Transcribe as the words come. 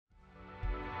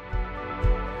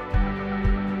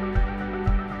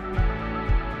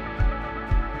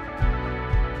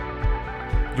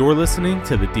You're listening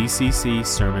to the DCC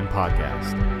Sermon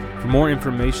Podcast. For more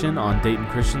information on Dayton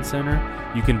Christian Center,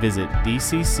 you can visit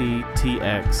dcctx.church.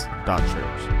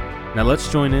 Now let's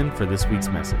join in for this week's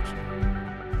message.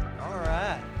 All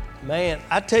right. Man,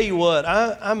 I tell you what,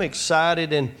 I'm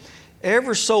excited, and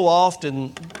ever so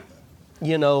often,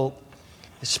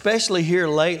 especially here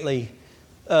lately,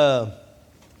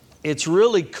 it's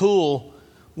really cool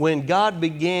when God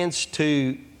begins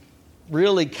to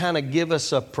really kind of give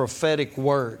us a prophetic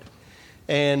word.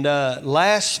 And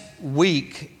last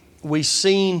week, we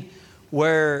seen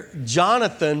where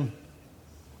Jonathan,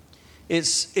 it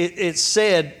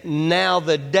said, now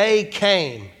the day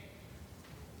came.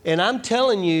 And I'm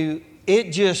telling you,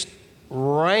 it just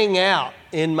rang out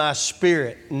in my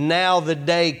spirit. Now the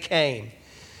day came.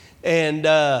 And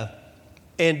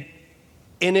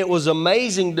it was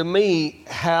amazing to me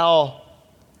how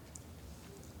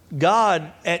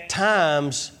God at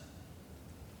times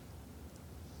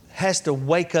has to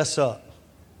wake us up.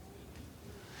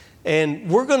 And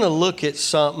we're going to look at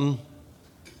something,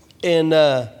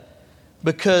 and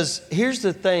because here's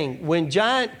the thing, when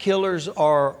giant killers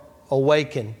are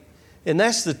awakened, and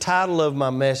that's the title of my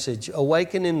message,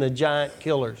 Awakening the Giant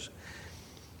Killers,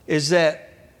 is that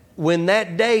when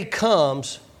that day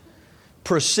comes,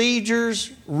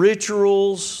 procedures,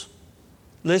 rituals,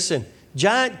 listen,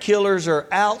 giant killers are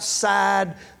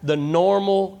outside the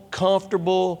normal,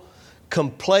 comfortable,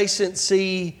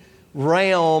 complacency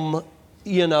realm,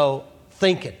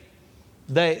 thinking.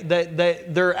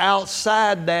 They're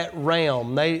outside that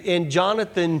realm. In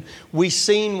Jonathan, we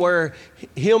seen where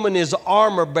him and his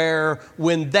armor bearer,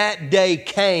 when that day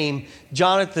came,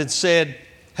 Jonathan said,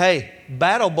 hey,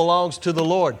 battle belongs to the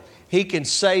Lord. He can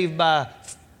save by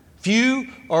few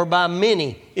or by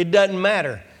many. It doesn't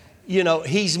matter.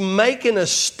 He's making a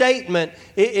statement.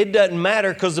 It doesn't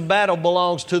matter because the battle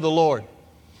belongs to the Lord.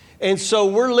 And so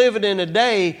we're living in a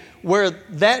day where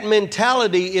that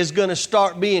mentality is going to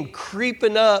start being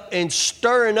creeping up and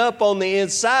stirring up on the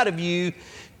inside of you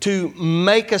to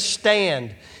make a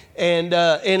stand. And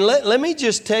let me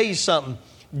just tell you something.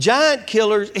 Giant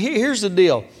killers, here's the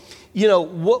deal.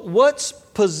 Here's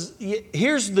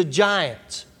the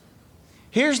giants.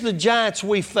 Here's the giants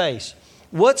we face.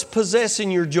 What's possessing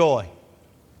your joy?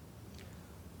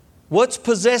 What's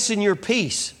possessing your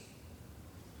peace?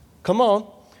 Come on.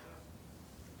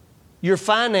 Your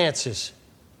finances,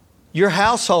 your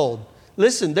household.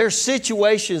 Listen, there's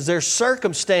situations, there's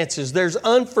circumstances, there's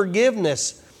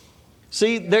unforgiveness.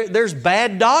 See, there's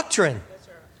bad doctrine.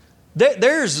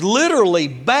 There's literally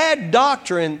bad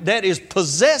doctrine that is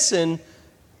possessing.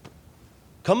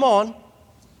 Come on.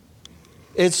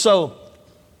 And so,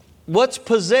 what's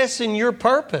possessing your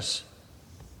purpose?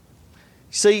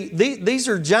 See, these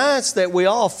are giants that we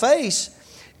all face.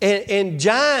 And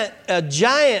a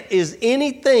giant is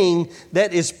anything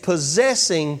that is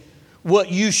possessing what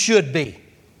you should be.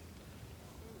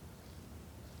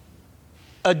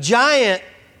 A giant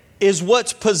is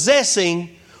what's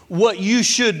possessing what you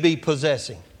should be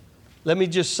possessing. Let me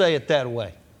just say it that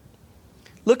way.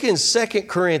 Look in 2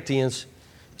 Corinthians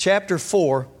chapter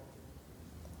 4.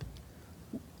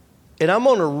 And I'm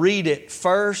going to read it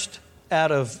first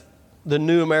out of the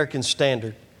New American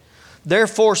Standard.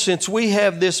 Therefore, since we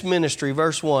have this ministry,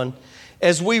 verse 1,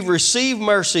 as we receive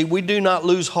mercy, we do not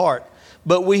lose heart,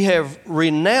 but we have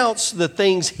renounced the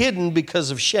things hidden because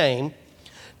of shame,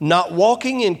 not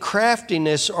walking in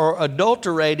craftiness or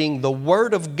adulterating the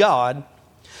word of God,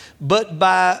 but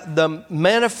by the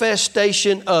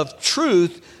manifestation of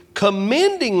truth,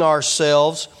 commending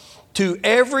ourselves to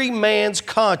every man's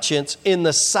conscience in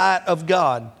the sight of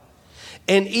God.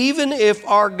 And even if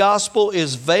our gospel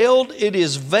is veiled, it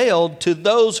is veiled to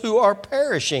those who are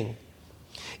perishing,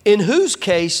 in whose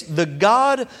case the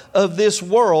God of this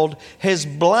world has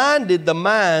blinded the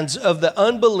minds of the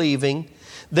unbelieving,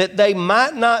 that they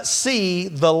might not see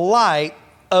the light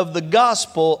of the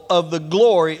gospel of the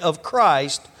glory of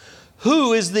Christ,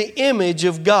 who is the image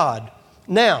of God.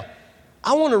 Now,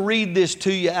 I want to read this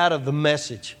to you out of the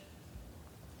Message.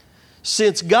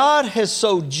 Since God has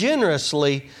so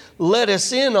generously let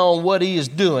us in on what He is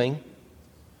doing,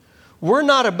 we're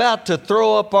not about to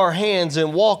throw up our hands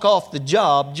and walk off the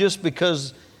job just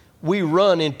because we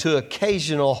run into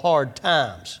occasional hard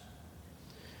times.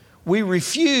 We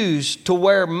refuse to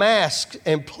wear masks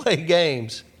and play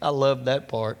games. I love that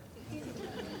part.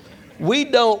 We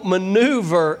don't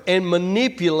maneuver and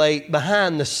manipulate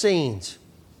behind the scenes.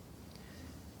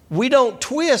 We don't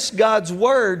twist God's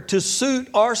word to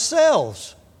suit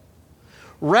ourselves.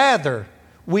 Rather,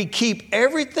 we keep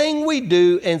everything we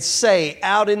do and say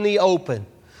out in the open,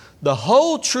 the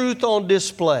whole truth on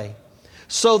display,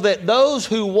 so that those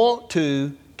who want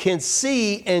to can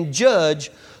see and judge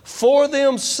for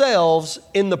themselves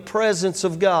in the presence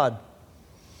of God.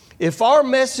 If our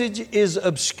message is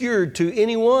obscured to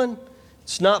anyone,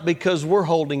 it's not because we're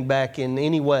holding back in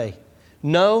any way.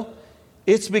 No,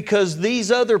 it's because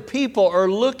these other people are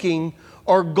looking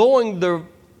or going the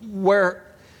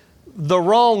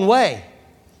wrong way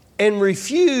and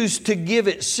refuse to give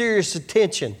it serious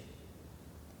attention.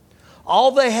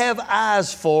 All they have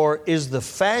eyes for is the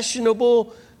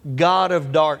fashionable god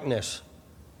of darkness.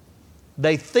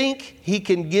 They think he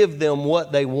can give them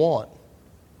what they want,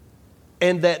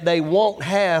 and that they won't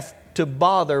have to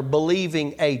bother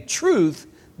believing a truth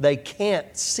they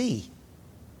can't see.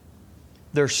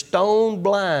 They're stone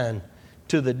blind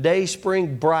to the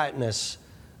dayspring brightness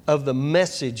of the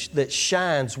message that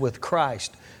shines with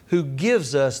Christ, who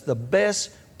gives us the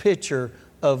best picture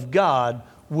of God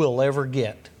we'll ever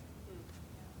get.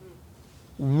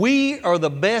 We are the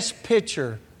best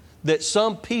picture that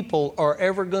some people are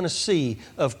ever going to see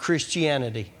of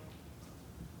Christianity.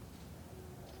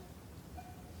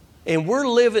 And we're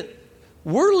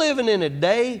living in a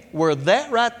day where that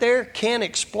right there can't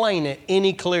explain it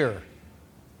any clearer.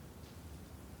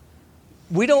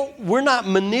 We're not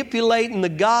manipulating the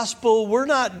gospel.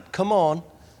 Come on.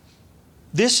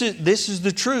 This is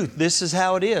the truth. This is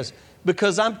how it is.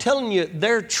 Because I'm telling you,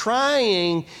 they're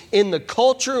trying, in the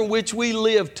culture in which we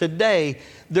live today,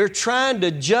 they're trying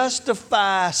to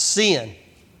justify sin.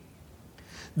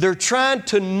 They're trying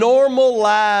to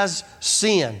normalize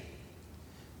sin.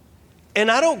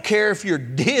 And I don't care if you're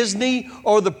Disney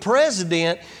or the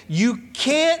president, you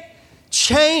can't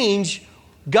change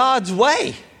God's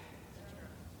way.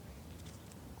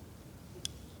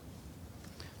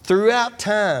 Throughout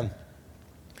time,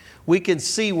 we can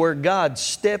see where God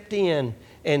stepped in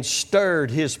and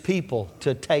stirred His people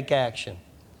to take action.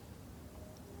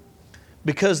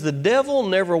 Because the devil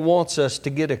never wants us to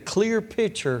get a clear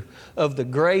picture of the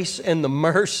grace and the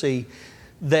mercy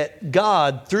that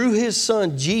God, through His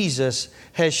Son Jesus,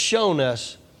 has shown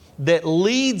us, that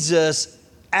leads us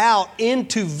out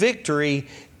into victory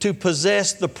to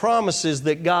possess the promises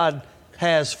that God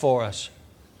has for us.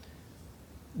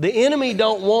 The enemy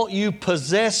don't want you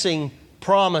possessing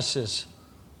promises.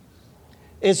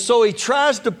 And so he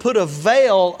tries to put a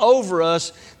veil over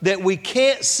us that we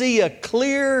can't see a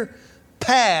clear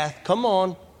path, come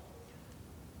on,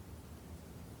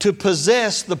 to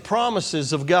possess the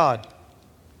promises of God.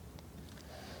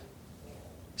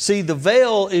 See, the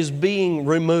veil is being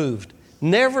removed.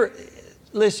 We've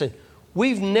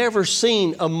never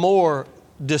seen a more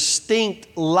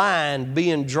distinct line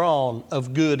being drawn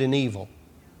of good and evil.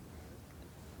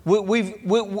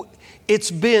 It's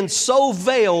been so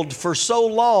veiled for so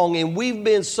long, and we've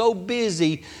been so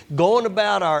busy going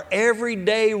about our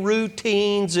everyday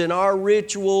routines and our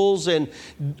rituals and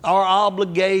our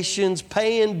obligations,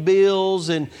 paying bills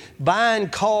and buying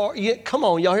cars. Come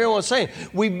on, y'all hear what I'm saying?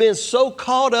 We've been so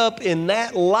caught up in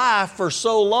that life for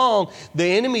so long, the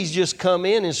enemy's just come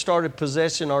in and started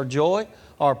possessing our joy,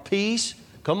 our peace.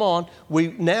 Come on.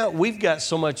 We've got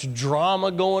so much drama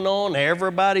going on.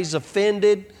 Everybody's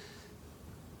offended.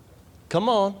 Come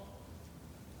on.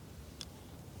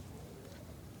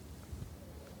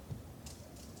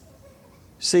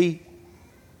 See,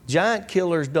 giant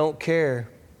killers don't care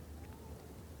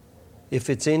if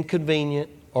it's inconvenient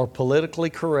or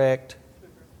politically correct.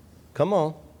 Come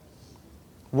on.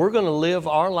 We're going to live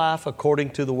our life according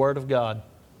to the Word of God.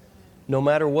 No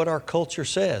matter what our culture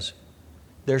says.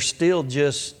 There's still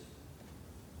just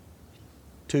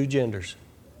two genders.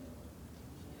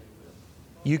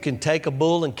 You can take a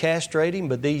bull and castrate him,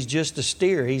 but he's just a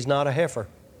steer. He's not a heifer.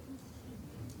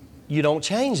 You don't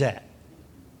change that.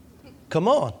 Come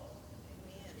on.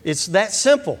 It's that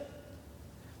simple.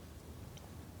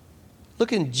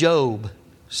 Look in Job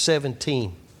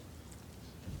 17.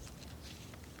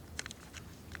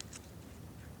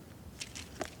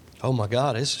 Oh my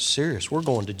God, this is serious. We're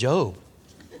going to Job.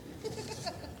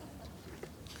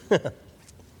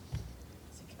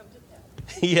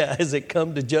 Yeah, has it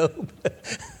come to Job?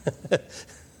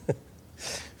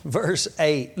 Verse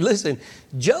 8. Listen,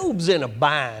 Job's in a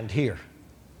bind here.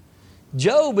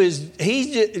 Job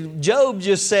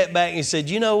just sat back and he said,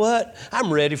 you know what?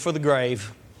 I'm ready for the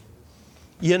grave.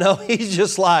 You know, he's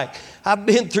just like, I've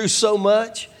been through so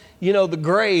much. You know, the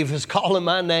grave is calling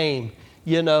my name,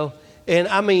 you know. And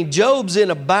I mean, Job's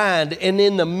in a bind. And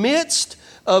in the midst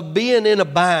of being in a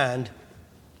bind,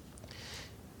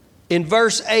 in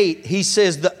verse 8, he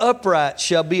says, the upright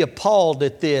shall be appalled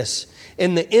at this,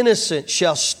 and the innocent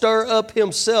shall stir up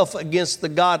himself against the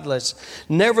godless.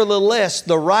 Nevertheless,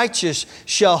 the righteous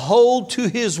shall hold to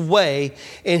his way,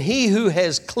 and he who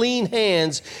has clean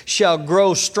hands shall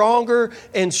grow stronger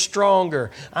and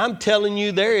stronger. I'm telling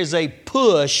you, there is a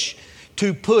push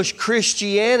to push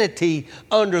Christianity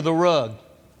under the rug.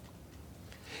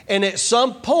 And at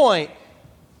some point,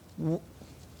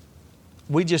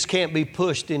 we just can't be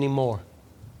pushed anymore.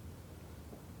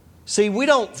 See, we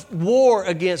don't war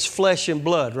against flesh and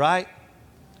blood, right?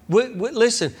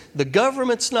 Listen, the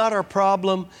government's not our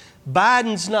problem.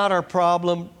 Biden's not our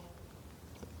problem.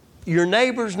 Your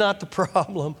neighbor's not the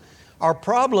problem. Our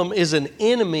problem is an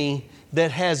enemy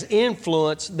that has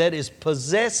influence, that is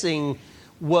possessing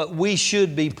what we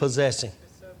should be possessing.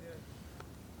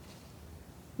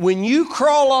 When you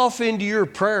crawl off into your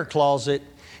prayer closet,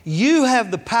 you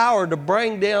have the power to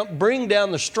bring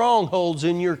down the strongholds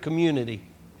in your community.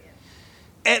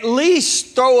 At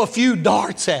least throw a few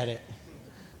darts at it.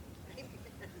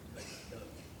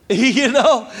 You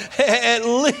know, at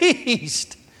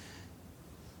least.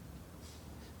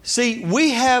 See,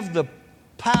 we have the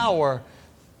power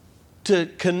to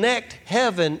connect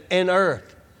heaven and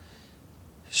earth.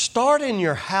 Start in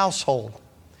your household.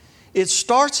 It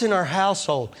starts in our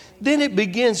household. Then it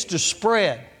begins to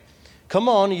spread. Come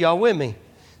on, are y'all with me?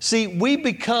 See, we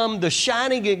become the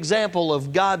shining example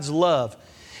of God's love.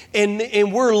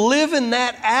 And we're living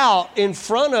that out in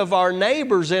front of our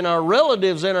neighbors and our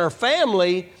relatives and our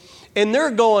family. And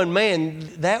they're going,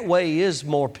 man, that way is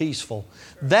more peaceful.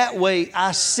 That way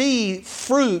I see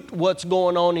fruit what's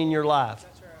going on in your life.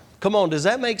 Come on, does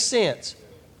that make sense?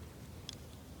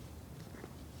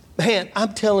 Man,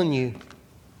 I'm telling you,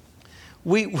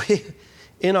 we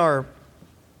in our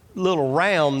little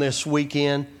round this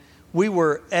weekend, we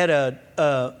were at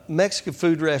a Mexican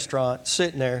food restaurant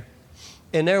sitting there.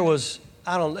 And there was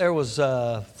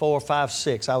 4, 5,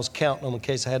 6. I was counting them in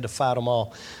case I had to fight them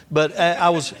all. But I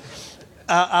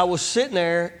was sitting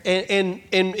there, and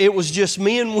it was just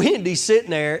me and Wendy sitting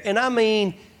there. And I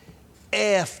mean,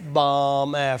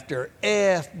 F-bomb after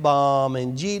F-bomb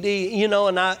and GD. You know,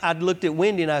 and I looked at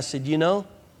Wendy and I said, you know,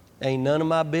 ain't none of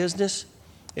my business.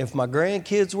 If my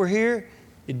grandkids were here,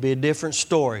 it'd be a different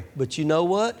story. But you know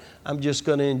what? I'm just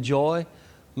going to enjoy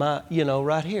my,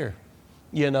 right here,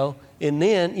 And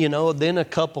then, then a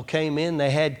couple came in, they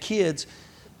had kids.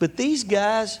 But these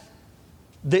guys,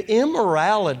 the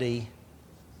immorality,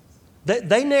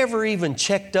 they never even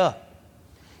checked up.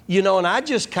 And I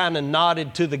just kind of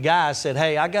nodded to the guy. I said,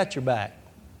 hey, I got your back,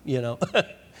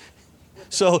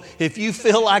 So if you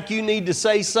feel like you need to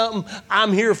say something,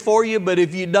 I'm here for you. But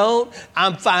if you don't,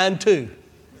 I'm fine too,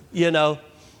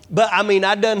 But I mean,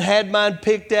 I done had mine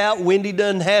picked out. Wendy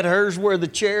done had hers where the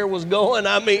chair was going.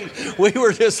 I mean, we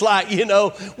were just like,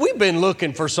 we've been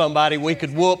looking for somebody we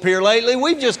could whoop here lately.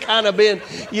 We've just kind of been,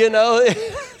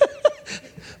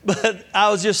 But I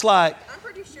was just like. I'm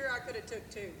pretty sure I could have took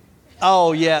 2.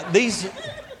 Oh, yeah.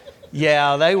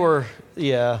 They were.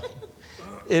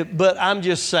 But I'm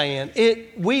just saying,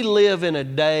 we live in a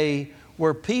day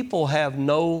where people have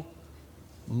no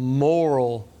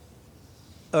moral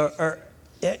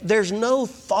there's no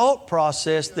thought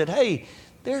process that, hey,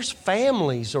 there's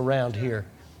families around here.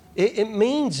 It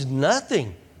means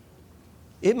nothing.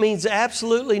 It means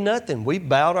absolutely nothing. We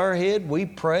bowed our head. We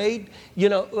prayed.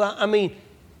 I mean,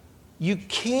 you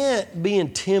can't be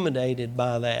intimidated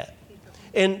by that.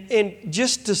 And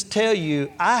just to tell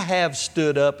you, I have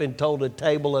stood up and told a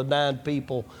table of 9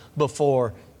 people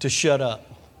before to shut up.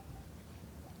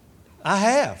 I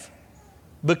have.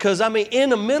 Because, I mean,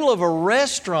 in the middle of a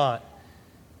restaurant,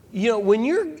 when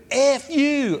you're F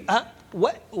you,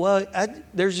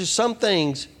 there's just some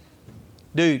things,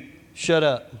 dude, shut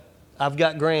up. I've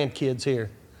got grandkids here.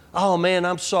 Oh, man,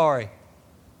 I'm sorry.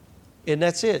 And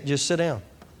that's it. Just sit down,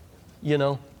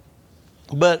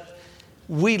 But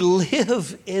we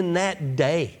live in that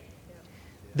day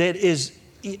that is,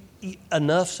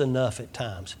 enough's enough at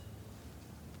times.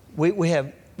 We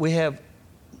have,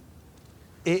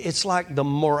 it's like the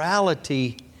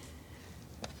morality.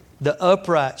 The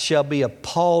upright shall be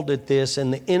appalled at this,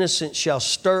 and the innocent shall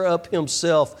stir up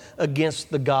himself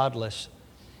against the godless.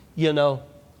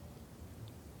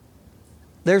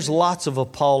 There's lots of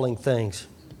appalling things.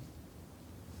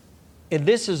 And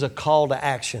this is a call to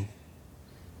action.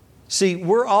 See,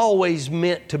 we're always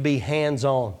meant to be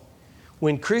hands-on.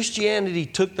 When Christianity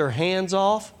took their hands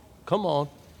off, come on,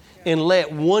 and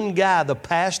let one guy, the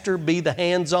pastor, be the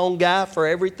hands-on guy for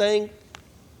everything,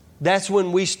 that's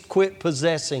when we quit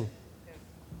possessing.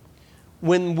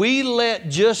 When we let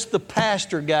just the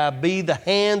pastor guy be the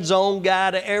hands-on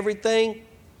guy to everything,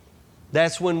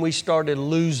 that's when we started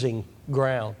losing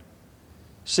ground.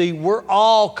 See, we're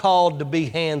all called to be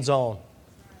hands-on.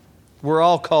 We're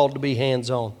all called to be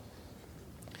hands-on.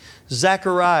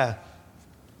 Zechariah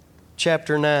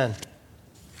chapter 9,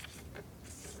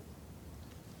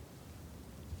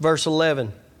 verse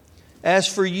 11. As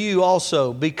for you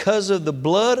also, because of the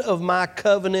blood of my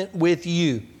covenant with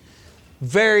you,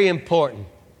 very important.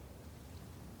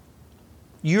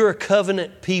 You're a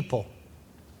covenant people.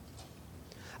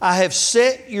 I have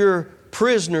set your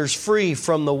prisoners free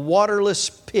from the waterless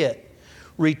pit.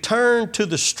 Return to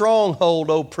the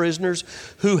stronghold, O prisoners,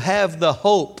 who have the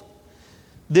hope.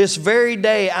 This very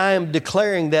day I am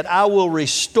declaring that I will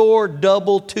restore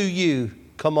double to you.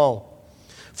 Come on.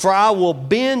 For I will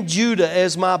bend Judah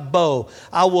as my bow.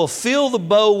 I will fill the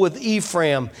bow with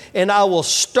Ephraim, and I will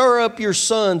stir up your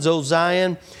sons, O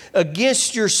Zion,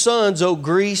 against your sons, O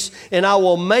Greece, and I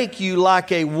will make you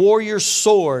like a warrior's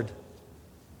sword.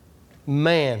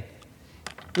 Man,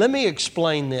 let me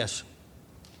explain this.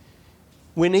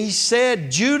 When he said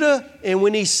Judah and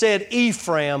when he said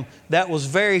Ephraim, that was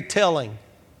very telling.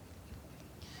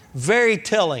 Very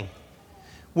telling.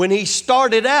 When he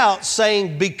started out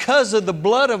saying, because of the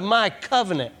blood of my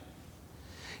covenant,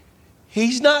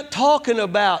 he's not talking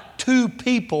about two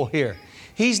people here.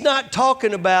 He's not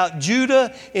talking about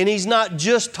Judah, and he's not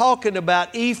just talking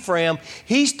about Ephraim.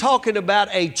 He's talking about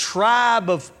a tribe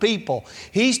of people.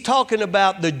 He's talking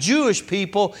about the Jewish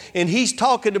people, and he's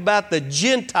talking about the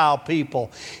Gentile people.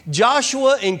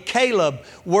 Joshua and Caleb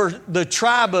were the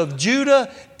tribe of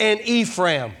Judah and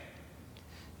Ephraim.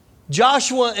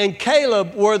 Joshua and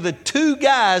Caleb were the two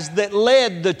guys that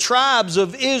led the tribes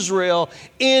of Israel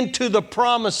into the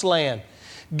promised land.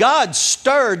 God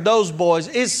stirred those boys.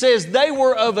 It says they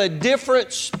were of a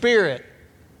different spirit.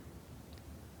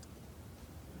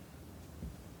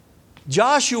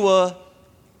 Joshua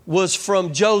was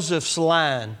from Joseph's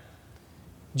line.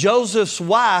 Joseph's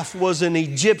wife was an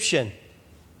Egyptian.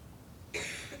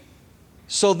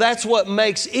 So that's what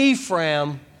makes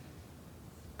Ephraim,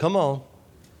 come on,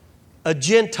 a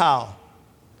Gentile.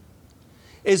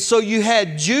 And so you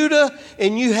had Judah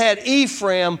and you had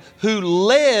Ephraim who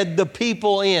led the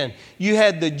people in. You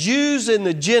had the Jews and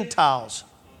the Gentiles.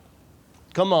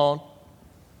 Come on.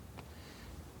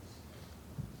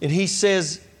 And he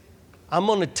says, I'm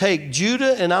going to take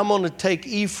Judah and I'm going to take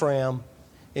Ephraim,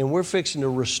 and we're fixing to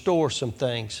restore some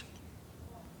things.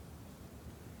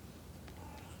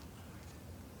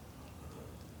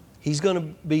 He's going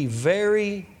to be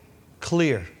very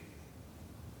clear.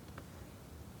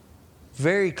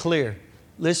 Very clear.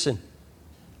 Listen,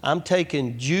 I'm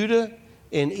taking Judah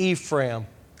and Ephraim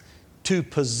to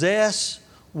possess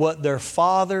what their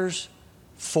fathers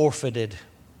forfeited.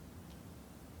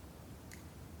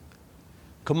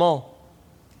 Come on.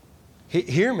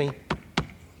 Hear me.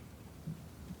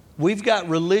 We've got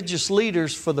religious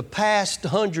leaders for the past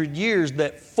 100 years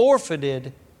that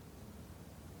forfeited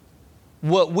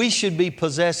what we should be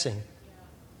possessing.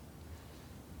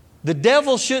 The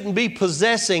devil shouldn't be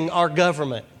possessing our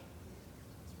government.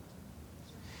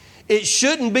 It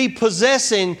shouldn't be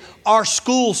possessing our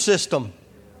school system.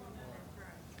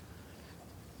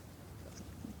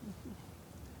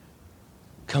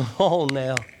 Come on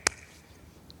now.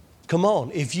 Come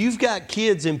on. If you've got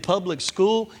kids in public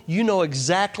school, you know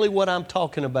exactly what I'm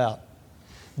talking about.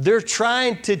 They're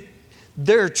trying to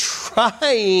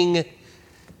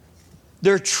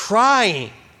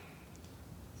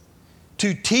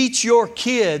teach your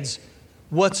kids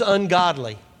what's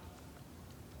ungodly.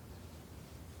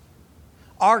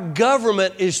 Our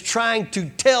government is trying to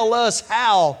tell us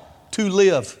how to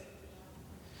live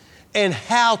and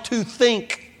how to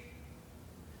think.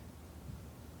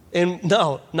 And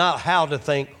no, not how to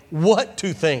think, what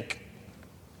to think.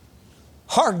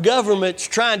 Our government's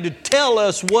trying to tell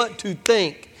us what to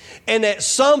think. And at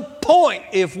some point,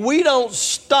 if we don't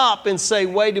stop and say,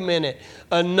 wait a minute,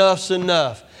 enough's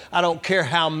enough. I don't care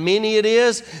how many it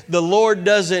is. The Lord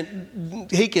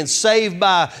doesn't, He can save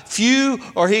by few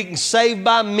or He can save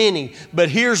by many. But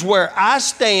here's where I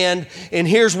stand, and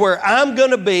here's where I'm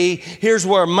going to be. Here's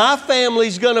where my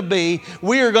family's going to be.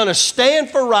 We are going to stand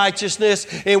for righteousness,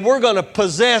 and we're going to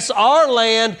possess our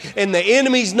land, and the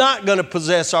enemy's not going to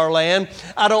possess our land.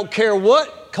 I don't care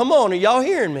what. Come on, are y'all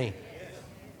hearing me?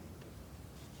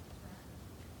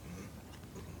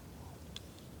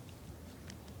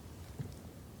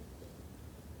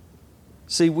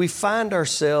 See, we find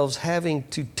ourselves having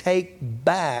to take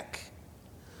back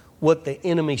what the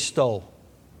enemy stole.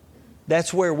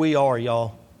 That's where we are,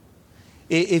 y'all.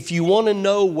 If you want to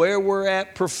know where we're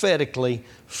at prophetically,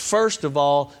 first of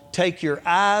all, take your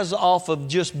eyes off of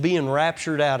just being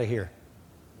raptured out of here.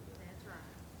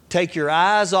 Take your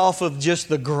eyes off of just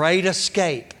the great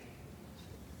escape.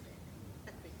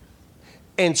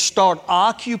 and start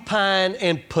occupying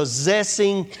and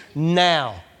possessing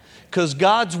now. Because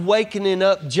God's wakening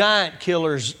up giant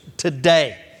killers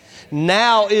today.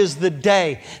 Now is the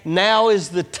day. Now is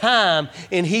the time.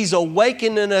 And He's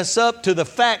awakening us up to the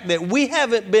fact that we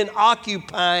haven't been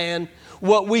occupying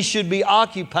what we should be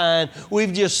occupying.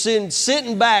 We've just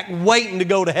sitting back waiting to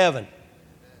go to heaven.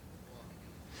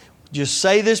 Just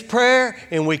say this prayer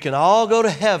and we can all go to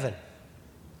heaven.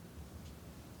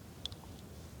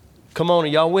 Come on, are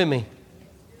y'all with me?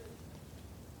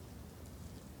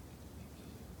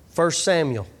 1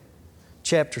 Samuel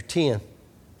chapter 10.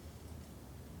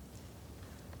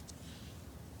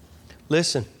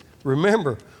 Listen,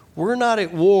 remember, we're not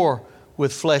at war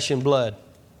with flesh and blood.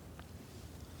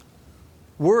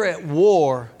 We're at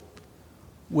war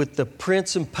with the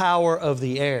prince and power of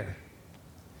the air.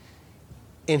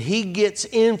 And he gets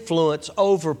influence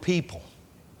over people.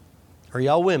 Are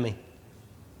y'all with me?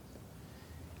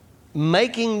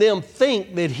 Making them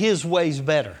think that his way's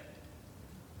better.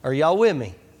 Are y'all with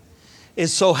me? And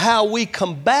so how we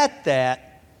combat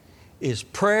that is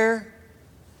prayer,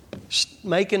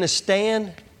 making a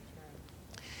stand.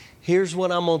 Here's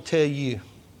what I'm going to tell you.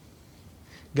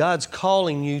 God's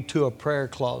calling you to a prayer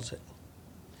closet.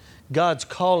 God's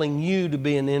calling you to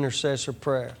be an intercessor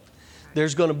prayer.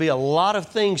 There's going to be a lot of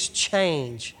things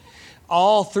change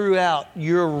all throughout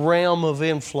your realm of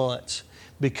influence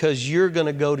because you're going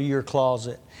to go to your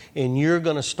closet and you're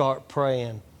going to start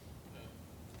praying.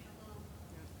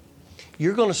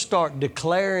 You're going to start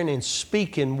declaring and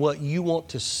speaking what you want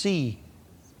to see.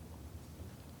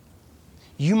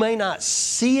 You may not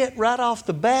see it right off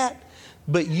the bat,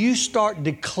 but you start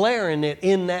declaring it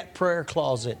in that prayer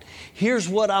closet. Here's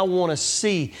what I want to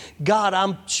see.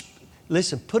 God,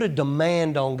 listen, put a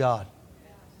demand on God.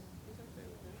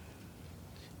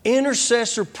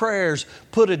 Intercessor prayers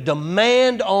put a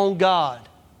demand on God.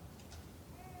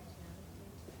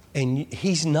 And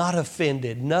He's not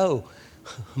offended. No,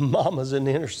 Mama's an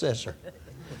intercessor.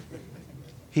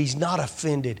 He's not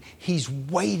offended. He's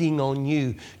waiting on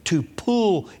you to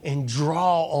pull and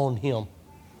draw on Him.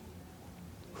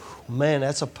 Man,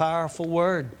 that's a powerful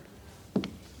word.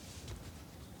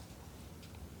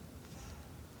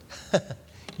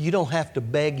 You don't have to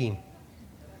beg Him.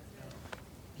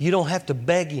 You don't have to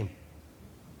beg Him.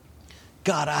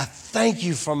 God, I thank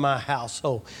You for my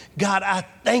household. God, I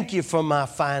thank You for my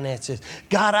finances.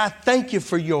 God, I thank You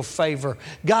for Your favor.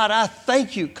 God, I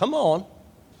thank You. Come on.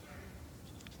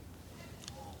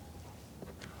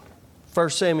 1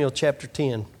 Samuel chapter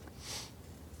 10.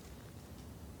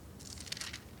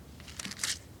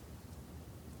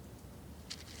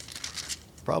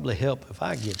 Probably help if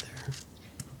I get there.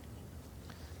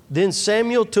 Then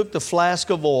Samuel took the flask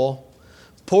of oil,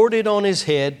 poured it on his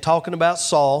head, talking about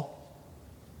Saul,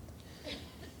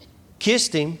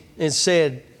 kissed him and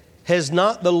said, "Has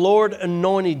not the Lord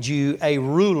anointed you a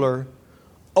ruler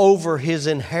over His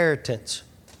inheritance?"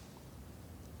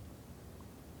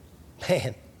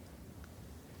 Man,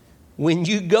 when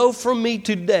you go from me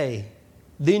today,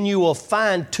 then you will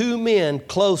find 2 men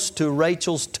close to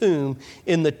Rachel's tomb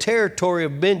in the territory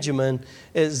of Benjamin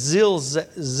at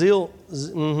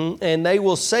and they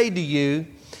will say to you,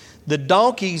 "The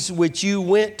donkeys which you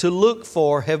went to look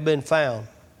for have been found.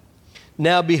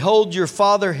 Now behold, your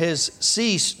father has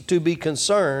ceased to be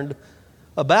concerned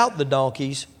about the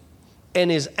donkeys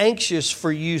and is anxious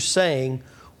for you, saying,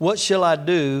 'What shall I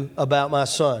do about my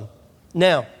son?'"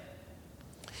 Now,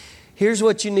 here's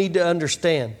what you need to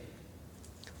understand.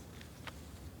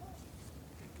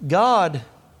 God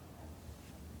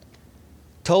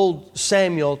told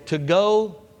Samuel to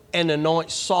go and anoint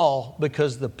Saul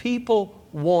because the people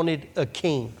wanted a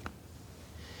king.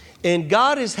 And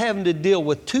God is having to deal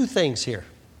with 2 things here.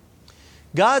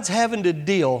 God's having to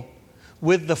deal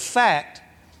with the fact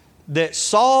that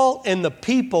Saul and the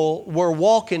people were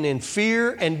walking in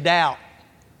fear and doubt,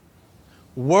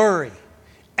 worry,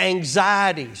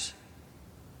 anxieties,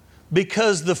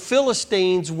 because the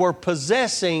Philistines were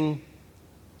possessing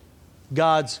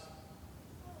God's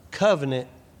covenant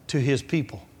to His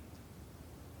people.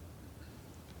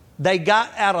 They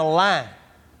got out of line.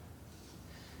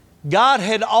 God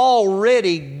had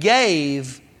already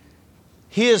gave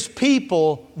His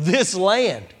people this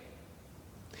land.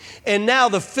 And now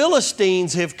the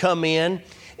Philistines have come in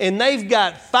and they've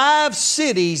got 5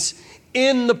 cities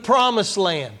in the promised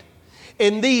land.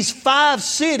 And these 5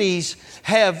 cities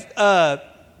have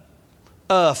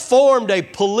formed a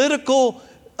political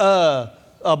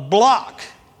a block.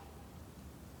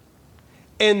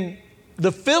 And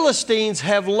the Philistines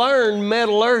have learned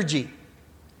metallurgy.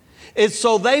 And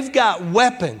so they've got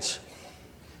weapons.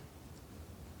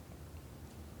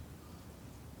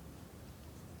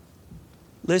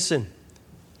 Listen,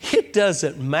 it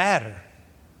doesn't matter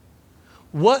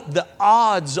what the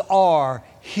odds are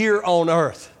here on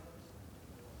earth.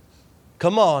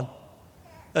 Come on.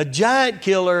 A giant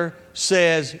killer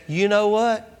says, you know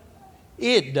what?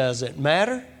 It doesn't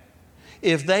matter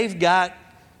if they've got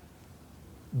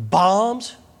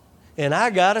bombs and I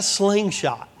got a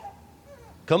slingshot.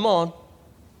 Come on.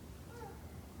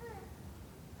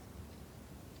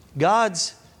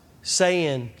 God's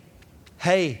saying,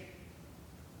 hey,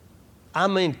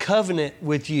 I'm in covenant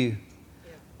with you.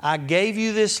 I gave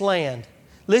you this land.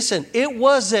 Listen, it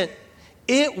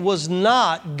was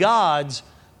not God's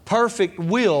perfect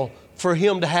will for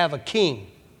him to have a king.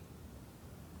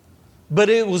 But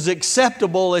it was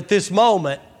acceptable at this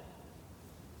moment.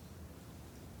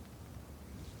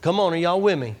 Come on, are y'all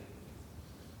with me?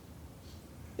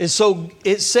 And so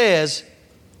it says,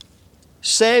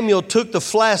 Samuel took the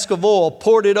flask of oil,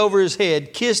 poured it over his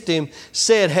head, kissed him,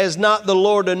 said, has not the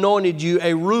Lord anointed you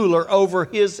a ruler over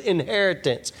his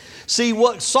inheritance? See,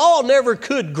 what Saul never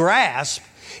could grasp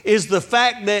is the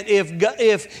fact that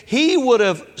if he would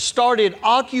have started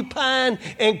occupying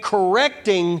and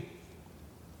correcting,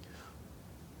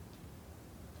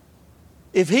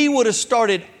 if he would have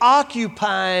started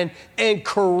occupying and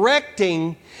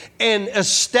correcting and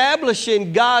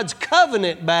establishing God's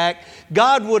covenant back,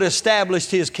 God would have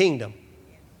established his kingdom.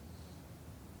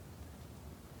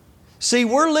 See,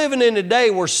 we're living in a day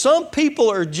where some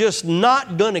people are just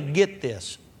not going to get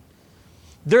this.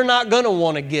 They're not going to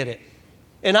want to get it.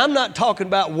 And I'm not talking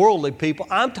about worldly people.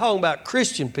 I'm talking about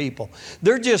Christian people.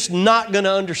 They're just not going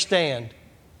to understand.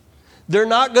 They're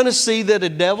not going to see that a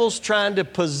devil's trying to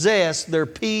possess their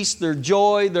peace, their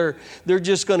joy. They're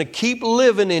just going to keep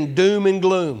living in doom and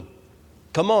gloom.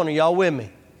 Come on, are y'all with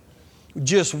me?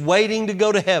 Just waiting to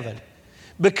go to heaven.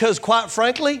 Because quite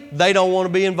frankly, they don't want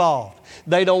to be involved.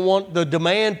 They don't want the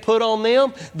demand put on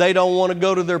them. They don't want to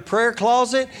go to their prayer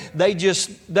closet.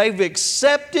 They've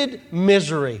accepted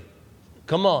misery.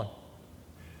 Come on.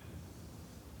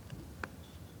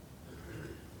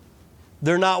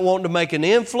 They're not wanting to make an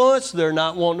influence. They're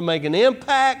not wanting to make an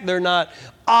impact. They're not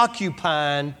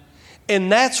occupying.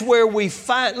 And that's where we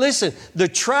find, listen, the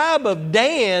tribe of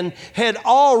Dan had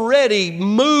already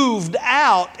moved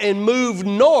out and moved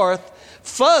north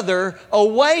further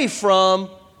away from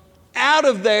out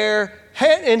of their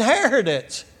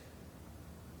inheritance.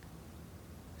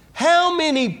 How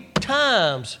many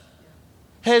times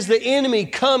has the enemy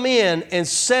come in and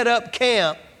set up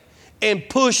camp and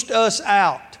pushed us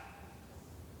out?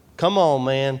 Come on,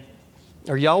 man.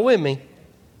 Are y'all with me?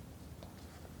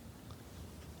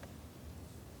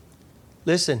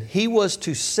 Listen, he was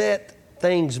to set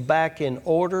things back in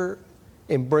order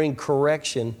and bring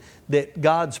correction that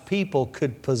God's people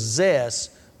could possess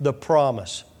the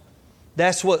promise.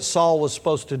 That's what Saul was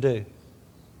supposed to do.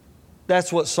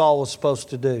 That's what Saul was supposed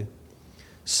to do.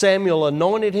 Samuel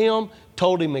anointed him,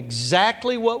 told him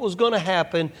exactly what was going to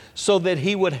happen so that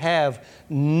he would have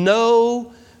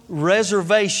no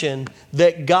reservation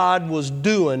that God was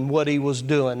doing what he was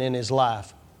doing in his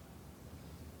life.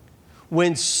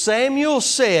 When Samuel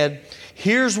said,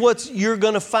 here's what you're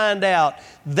going to find out,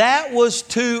 that was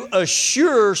to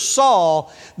assure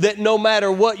Saul that no matter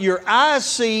what your eyes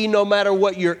see, no matter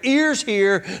what your ears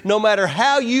hear, no matter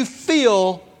how you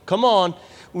feel, come on,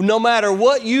 no matter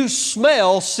what you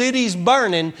smell, cities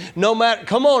burning,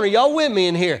 come on, are y'all with me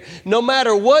in here? No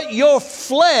matter what your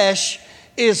flesh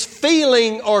is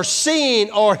feeling or seeing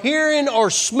or hearing or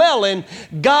smelling,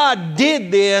 God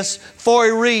did this for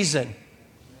a reason.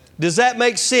 Does that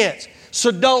make sense?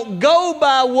 So don't go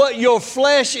by what your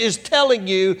flesh is telling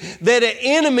you that an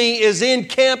enemy is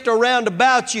encamped around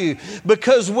about you.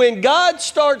 Because when God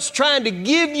starts trying to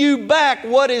give you back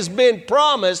what has been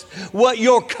promised, what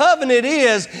your covenant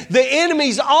is, the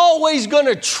enemy's always going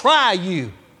to try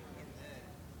you.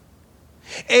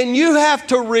 And you have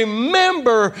to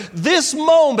remember this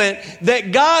moment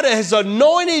that God has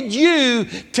anointed you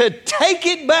to take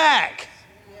it back.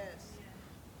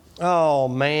 Oh,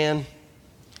 man.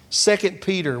 2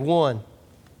 Peter 1.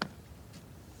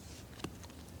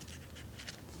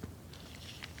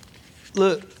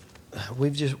 Look,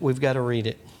 we've got to read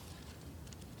it.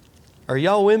 Are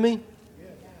y'all with me?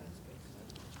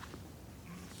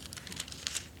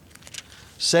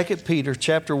 2 Peter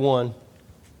chapter 1,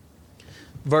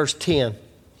 verse 10.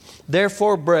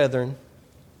 Therefore, brethren,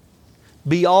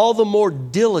 be all the more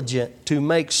diligent to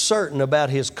make certain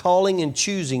about His calling and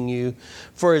choosing you.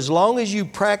 For as long as you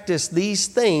practice these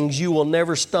things, you will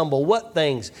never stumble. What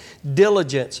things?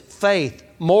 Diligence, faith,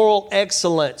 moral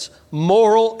excellence,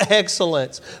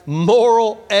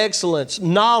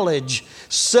 knowledge,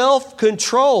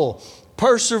 self-control,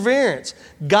 perseverance,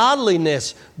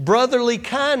 godliness, brotherly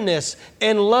kindness,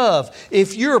 and love.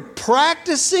 If you're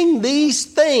practicing these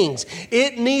things,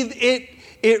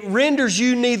 it renders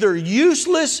you neither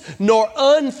useless nor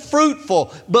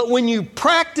unfruitful. But when you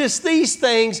practice these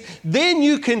things, then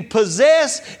you can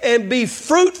possess and be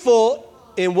fruitful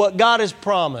in what God has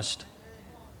promised.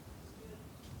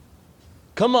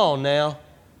 Come on now.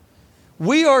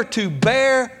 We are to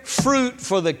bear fruit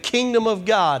for the kingdom of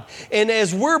God. And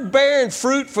as we're bearing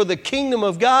fruit for the kingdom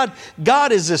of God,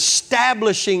 God is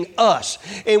establishing us.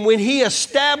 And when He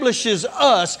establishes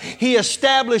us, He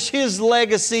establishes His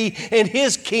legacy and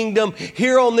His kingdom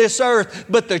here on this earth.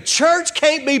 But the church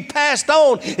can't be passed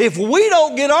on if we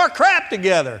don't get our crap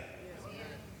together.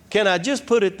 Can I just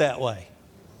put it that way?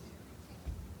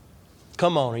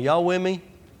 Come on, are y'all with me?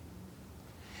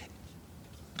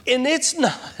 And it's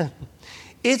not...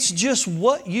 It's just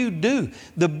what you do.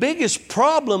 The biggest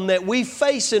problem that we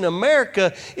face in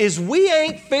America is we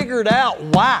ain't figured out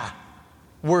why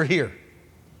we're here.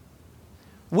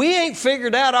 We ain't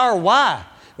figured out our why.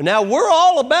 Now, we're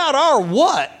all about our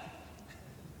what.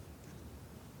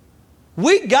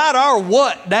 We got our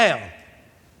what down.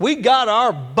 We got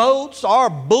our boats, our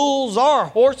bulls, our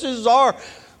horses, our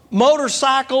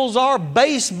motorcycles, our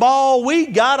baseball, we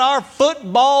got our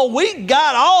football, we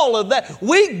got all of that.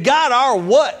 We got our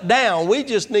what down. We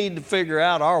just need to figure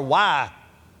out our why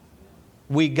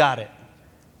we got it.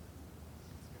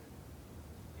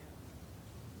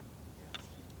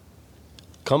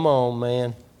 Come on,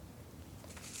 man.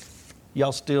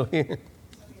 Y'all still here?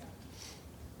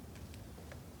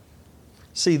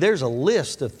 See, there's a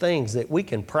list of things that we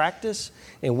can practice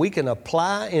and we can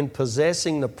apply in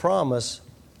possessing the promise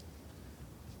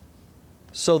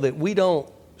so that we don't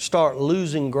start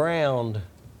losing ground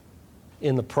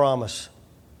in the promise.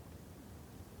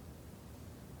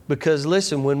 Because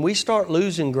listen, when we start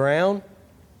losing ground,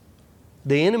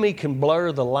 the enemy can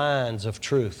blur the lines of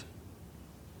truth.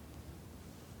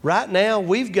 Right now,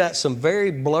 we've got some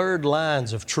very blurred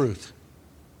lines of truth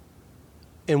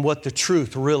in what the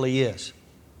truth really is.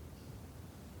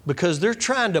 Because they're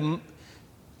trying to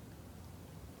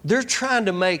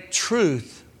make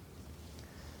truth.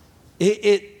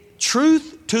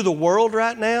 Truth to the world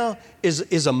right now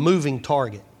is a moving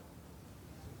target.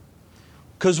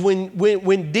 Because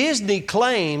when Disney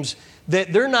claims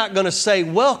that they're not going to say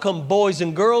welcome boys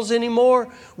and girls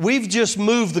anymore, we've just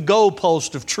moved the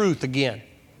goalpost of truth again.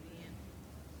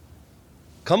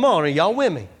 Come on, are y'all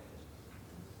with me?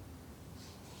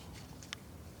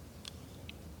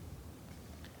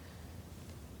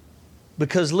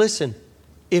 Because listen,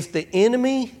 if the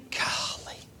enemy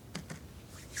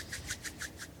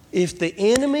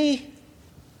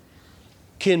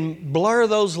can blur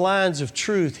those lines of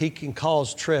truth, he can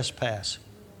cause trespass.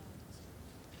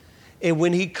 And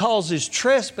when he causes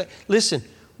trespass, listen,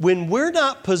 when we're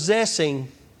not possessing,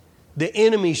 the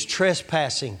enemy's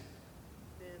trespassing.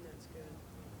 Man, that's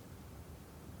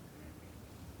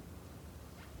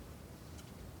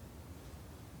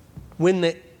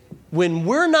good. When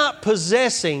we're not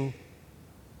possessing,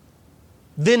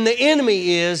 then the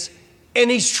enemy is, and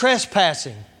he's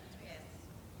trespassing.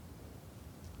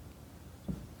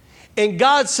 And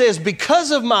God says,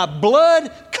 because of my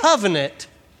blood covenant,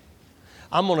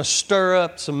 I'm going to stir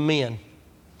up some men.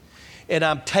 And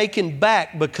I'm taken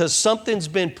back because something's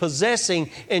been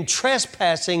possessing and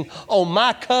trespassing on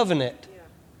my covenant.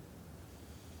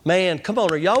 Man, come on,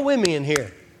 are y'all with me in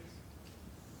here?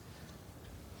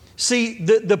 See,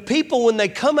 the people, when they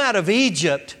come out of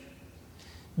Egypt,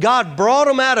 God brought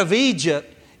them out of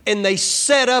Egypt and they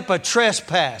set up a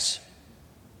trespass.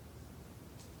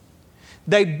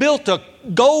 They built a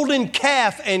golden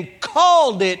calf and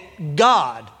called it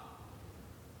God.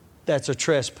 That's a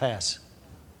trespass.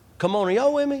 Come on, are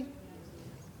y'all with me?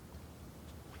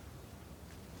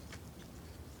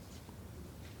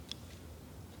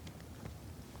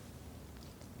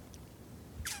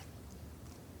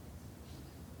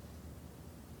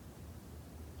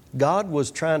 God was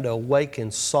trying to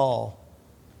awaken Saul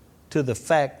to the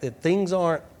fact that things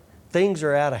are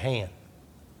out of hand.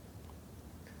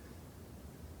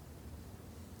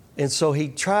 And so he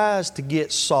tries to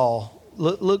get Saul.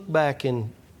 Look back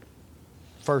in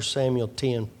 1 Samuel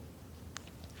 10.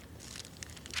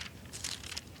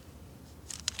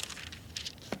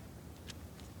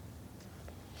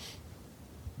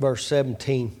 Verse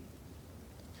 17.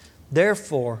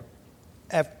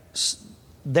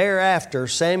 Thereafter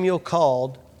Samuel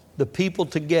called the people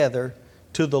together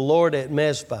to the Lord at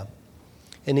Mizpah.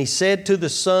 And he said to the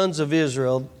sons of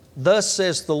Israel, thus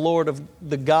says the Lord of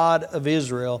the God of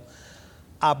Israel,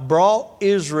 I brought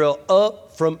Israel up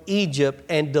up from Egypt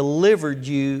and delivered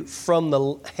you from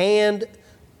the hand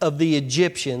of the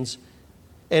Egyptians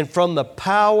and from the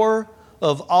power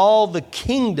of all the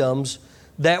kingdoms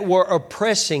that were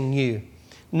oppressing you.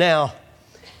 Now,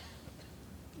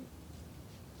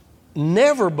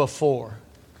 never before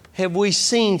have we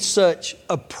seen such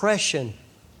oppression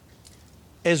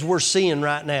as we're seeing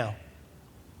right now.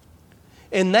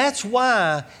 And that's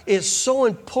why it's so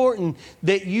important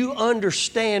that you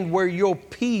understand where your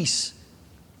peace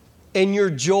and your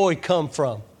joy come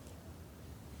from.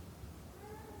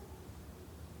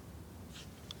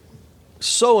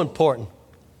 So important.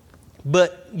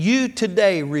 But you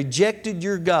today rejected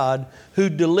your God who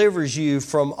delivers you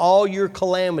from all your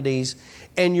calamities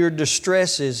and your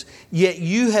distresses, yet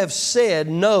you have said,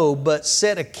 no, but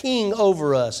set a king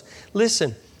over us.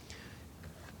 Listen,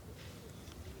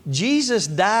 Jesus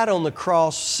died on the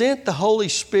cross, sent the Holy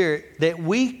Spirit that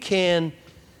we can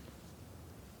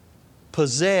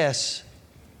possess.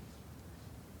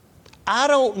 I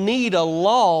don't need a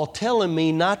law telling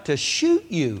me not to shoot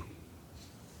you.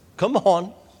 Come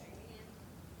on.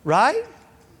 Right?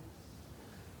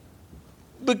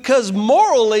 Because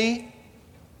morally,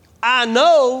 I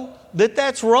know that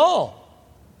that's wrong.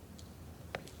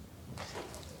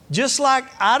 Just like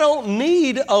I don't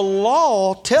need a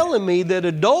law telling me that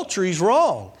adultery is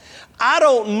wrong. I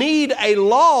don't need a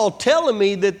law telling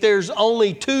me that there's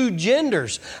only two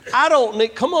genders. I don't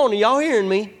need, come on, are y'all hearing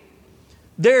me?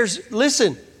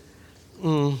 Listen.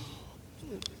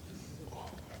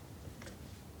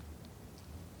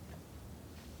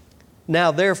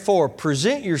 Now, therefore,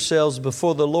 present yourselves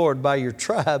before the Lord by your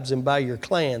tribes and by your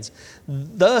clans.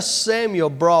 Thus Samuel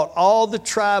brought all the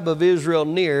tribe of Israel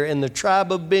near, and the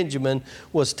tribe of Benjamin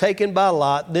was taken by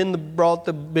lot. Then brought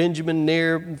the Benjamin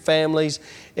near families,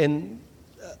 and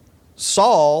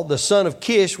Saul, the son of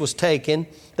Kish, was taken.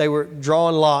 They were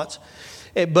drawing lots.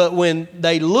 But when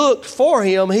they looked for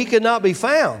him, he could not be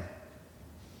found.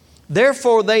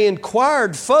 Therefore they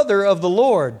inquired further of the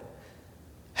Lord,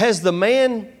 has the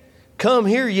man come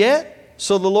here yet?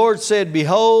 So the Lord said,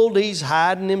 behold, he's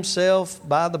hiding himself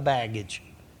by the baggage.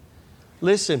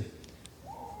 Listen,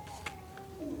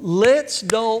 let's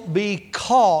don't be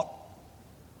caught.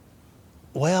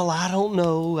 Well, I don't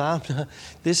know.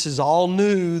 This is all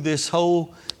new. This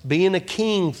whole being a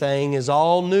king thing is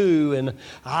all new. And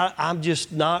I'm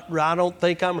just not, I don't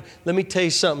think I'm, let me tell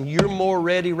you something. You're more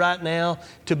ready right now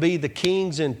to be the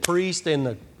kings and priests and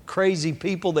the crazy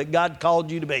people that God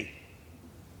called you to be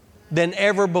than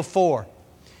ever before.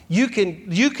 You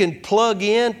can plug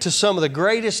in to some of the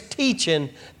greatest teaching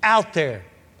out there.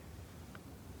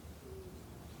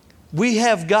 We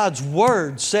have God's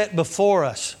Word set before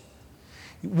us.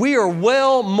 We are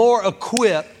well more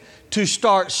equipped to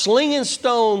start slinging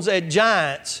stones at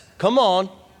giants. Come on.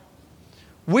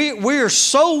 We are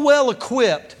so well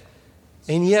equipped,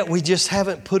 and yet we just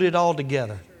haven't put it all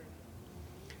together.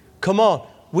 Come on.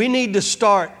 We need to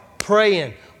start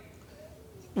praying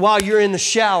while you're in the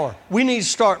shower. We need to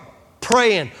start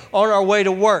praying on our way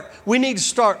to work. We need to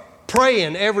start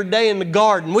praying every day in the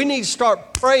garden. We need to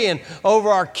start praying over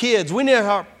our kids. We need to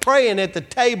start praying at the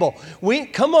table.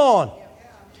 Come on.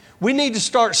 We need to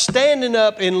start standing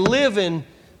up and living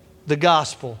the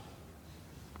gospel.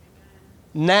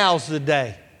 Now's the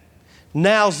day.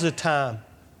 Now's the time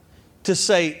to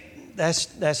say,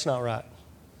 that's not right.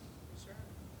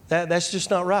 That's just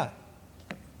not right.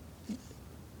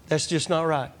 That's just not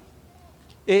right.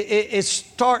 It's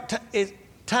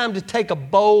time to take a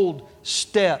bold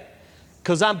step.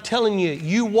 Because I'm telling you,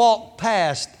 you walk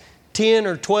past 10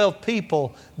 or 12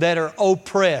 people that are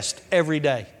oppressed every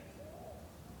day.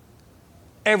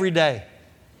 Every day.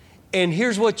 And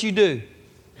here's what you do.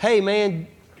 Hey man,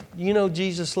 you know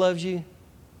Jesus loves you?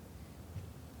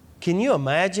 Can you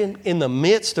imagine in the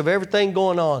midst of everything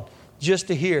going on just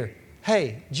to hear,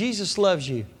 hey, Jesus loves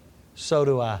you, so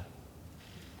do I.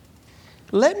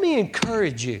 Let me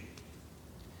encourage you.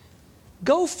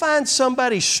 Go find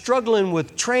somebody struggling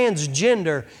with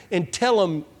transgender and tell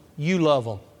them you love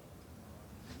them.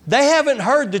 They haven't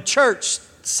heard the church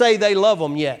say they love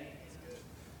them yet.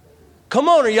 Come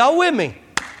on, are y'all with me?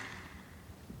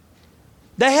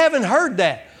 They haven't heard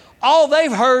that. All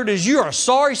they've heard is you're a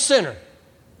sorry sinner.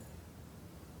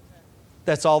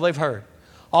 That's all they've heard.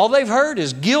 All they've heard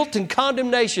is guilt and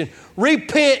condemnation.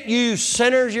 Repent, you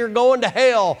sinners, you're going to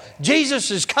hell. Jesus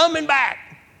is coming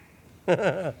back.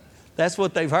 That's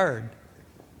what they've heard.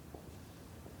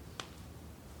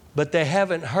 But they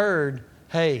haven't heard,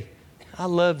 hey, I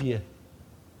love you.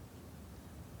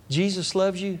 Jesus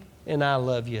loves you and I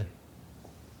love you.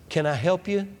 Can I help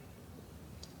you?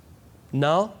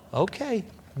 No? Okay.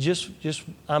 Just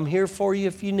I'm here for you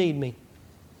if you need me.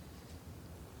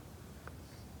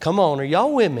 Come on, are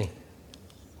y'all with me?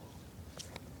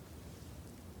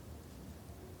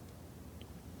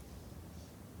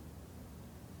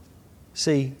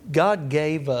 See, God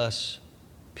gave us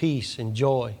peace and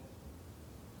joy,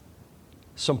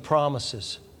 some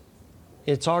promises.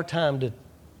 It's our time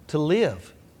to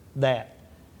live that.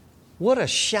 What a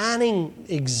shining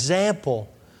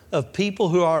example of people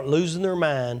who aren't losing their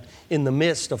mind in the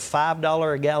midst of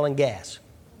 $5 a gallon gas.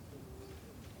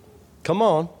 Come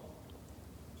on.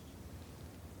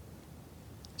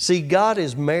 See, God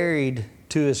is married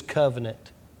to His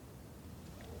covenant.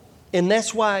 And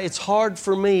that's why it's hard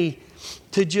for me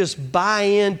to just buy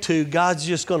into God's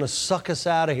just going to suck us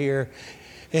out of here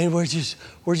and we're just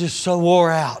so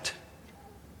wore out.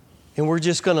 And we're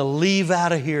just going to leave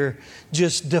out of here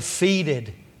just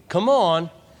defeated. Come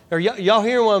on. Are y'all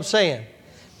hearing what I'm saying?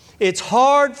 It's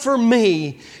hard for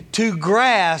me to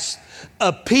grasp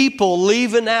a people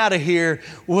leaving out of here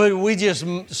when we just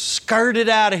skirted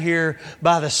out of here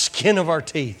by the skin of our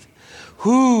teeth.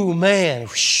 Whoo, man.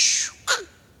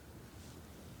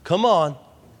 Come on.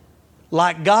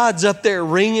 Like God's up there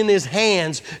wringing His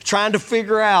hands, trying to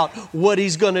figure out what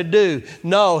He's going to do.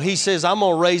 No, He says, I'm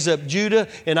going to raise up Judah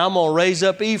and I'm going to raise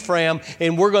up Ephraim,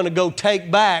 and we're going to go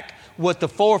take back what the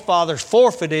forefathers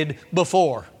forfeited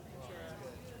before.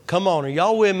 Come on, are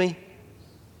y'all with me?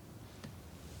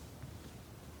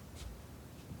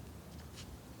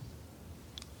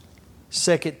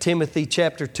 Second Timothy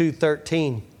chapter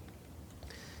 2:13.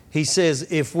 He says,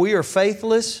 if we are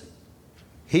faithless,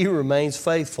 He remains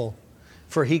faithful,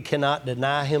 for He cannot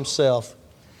deny Himself.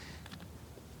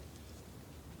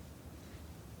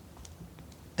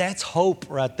 That's hope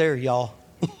right there, y'all.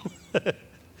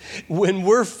 When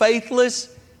we're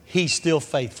faithless, He's still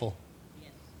faithful.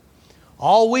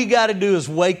 All we got to do is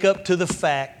wake up to the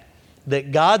fact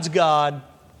that God's God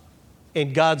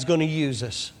and God's going to use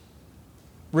us.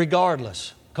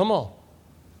 Regardless. Come on.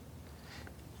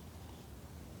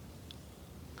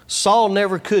 Saul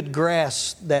never could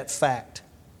grasp that fact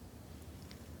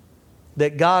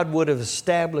that God would have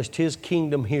established His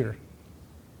kingdom here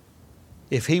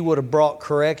if He would have brought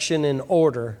correction and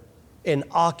order and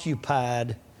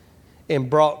occupied and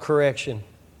brought correction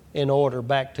and order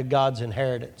back to God's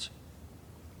inheritance.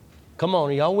 Come on,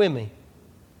 are y'all with me?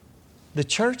 The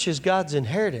church is God's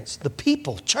inheritance. The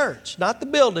people, church, not the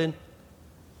building.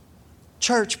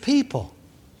 Church people.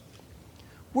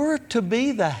 We're to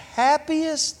be the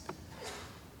happiest,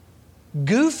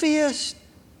 goofiest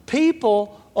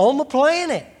people on the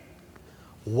planet.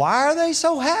 Why are they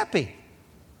so happy?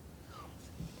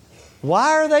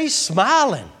 Why are they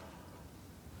smiling?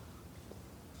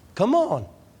 Come on.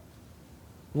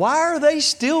 Why are they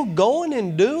still going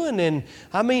and doing? And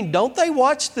I mean, don't they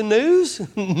watch the news?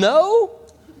 No.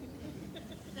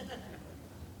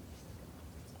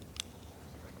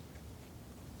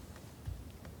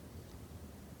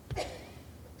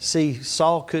 See,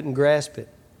 Saul couldn't grasp it.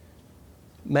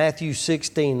 Matthew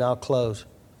 16, I'll close.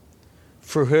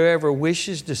 For whoever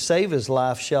wishes to save his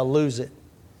life shall lose it,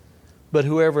 but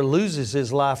whoever loses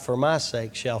his life for my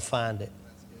sake shall find it.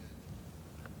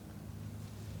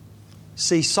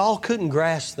 See, Saul couldn't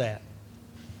grasp that.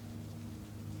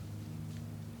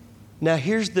 Now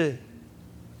here's the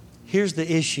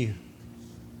issue.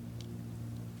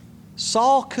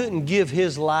 Saul couldn't give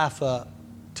his life up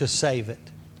to save it.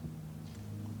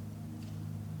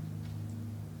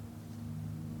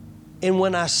 And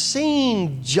when I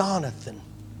seen Jonathan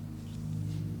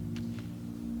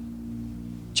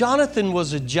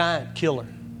was a giant killer.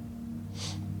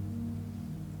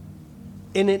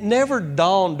 And it never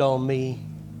dawned on me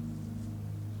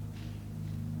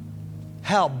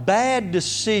how bad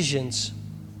decisions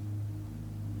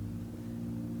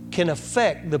can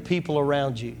affect the people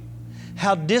around you.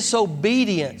 How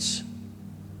disobedience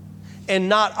and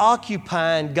not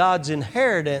occupying God's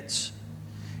inheritance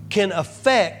can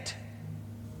affect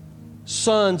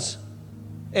sons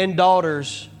and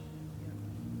daughters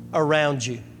around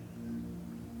you.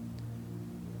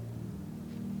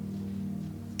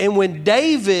 And when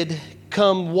David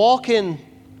come walking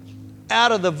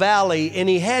out of the valley and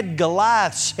he had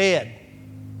Goliath's head,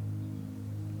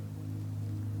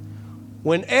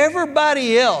 when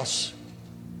everybody else,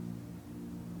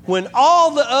 when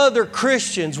all the other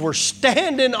Christians were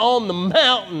standing on the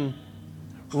mountain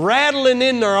rattling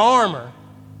in their armor,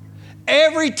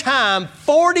 every time,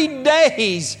 40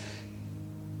 days,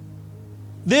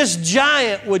 this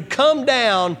giant would come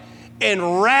down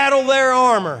and rattle their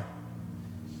armor.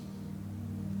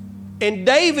 And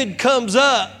David comes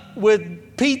up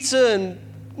with pizza and,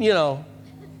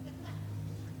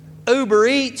 Uber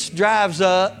Eats drives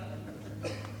up.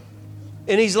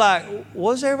 And he's like,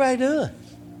 what's everybody doing?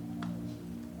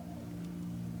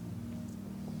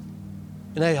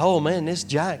 And they, oh man, this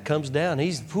giant comes down.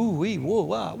 He's woo-wee,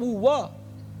 woo-wah, woo-wah.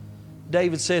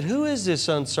 David said, who is this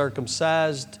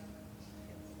uncircumcised?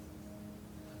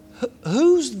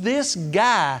 Who's this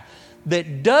guy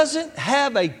that doesn't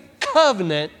have a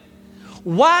covenant?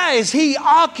 Why is he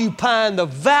occupying the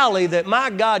valley that my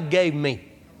God gave me?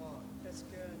 That's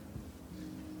good.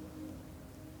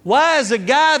 Why is a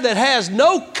guy that has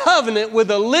no covenant with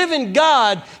a living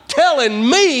God telling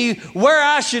me where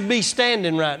I should be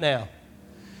standing right now?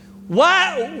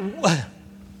 Why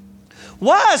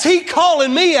is he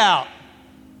calling me out?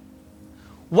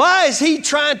 Why is he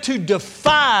trying to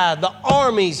defy the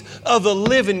armies of the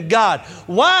living God?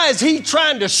 Why is he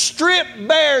trying to strip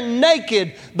bare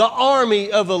naked the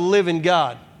army of the living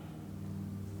God?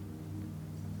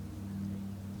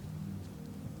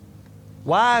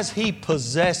 Why is he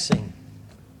possessing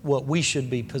what we should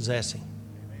be possessing?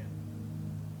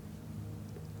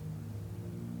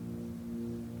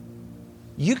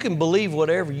 You can believe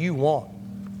whatever you want.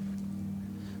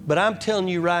 But I'm telling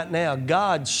you right now,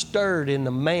 God stirred in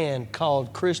a man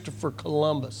called Christopher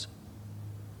Columbus.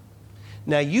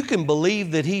 Now you can believe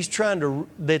that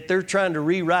they're trying to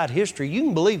rewrite history. You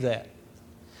can believe that.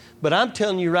 But I'm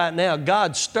telling you right now,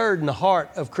 God stirred in the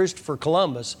heart of Christopher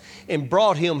Columbus and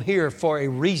brought him here for a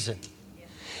reason.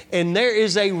 And there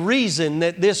is a reason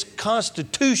that this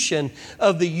Constitution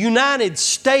of the United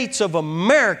States of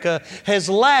America has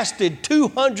lasted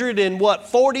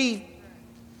 240.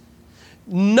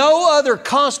 No other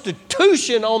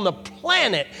constitution on the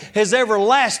planet has ever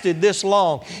lasted this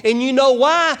long. And you know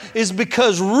why? It's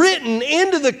because written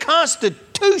into the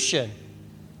Constitution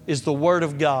is the Word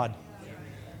of God.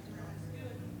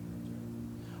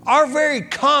 Our very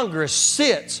Congress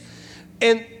sits,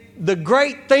 and the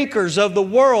great thinkers of the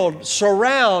world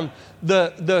surround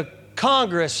the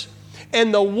Congress.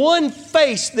 And the one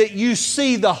face that you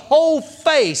see, the whole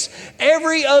face,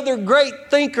 every other great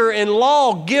thinker and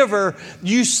lawgiver,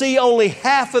 you see only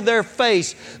half of their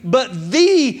face. But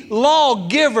the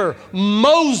lawgiver,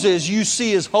 Moses, you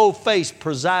see his whole face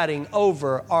presiding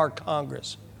over our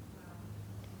Congress.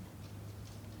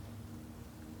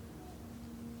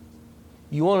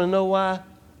 You want to know why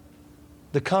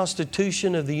the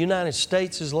Constitution of the United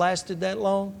States has lasted that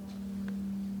long?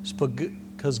 It's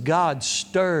because God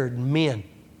stirred men,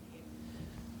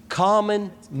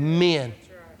 common men,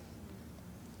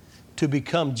 to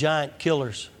become giant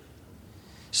killers.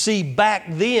 See, back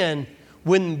then,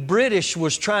 when the British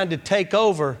was trying to take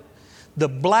over, the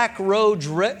Black Robe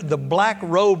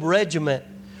Regiment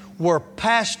were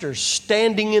pastors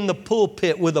standing in the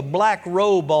pulpit with a black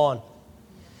robe on.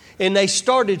 And they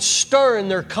started stirring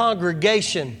their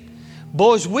congregation.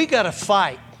 Boys, we got to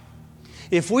fight.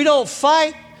 If we don't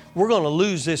fight, we're going to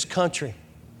lose this country.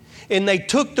 And they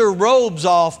took their robes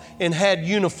off and had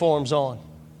uniforms on.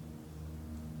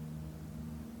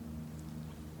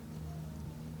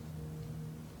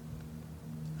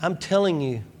 I'm telling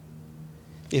you,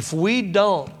 if we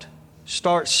don't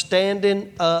start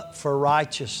standing up for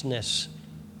righteousness,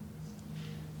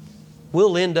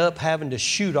 we'll end up having to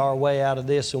shoot our way out of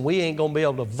this, and we ain't going to be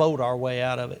able to vote our way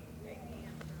out of it.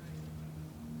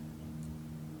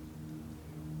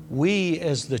 We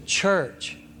as the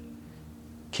church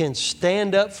can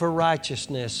stand up for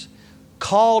righteousness,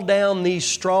 call down these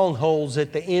strongholds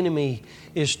that the enemy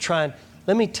is trying.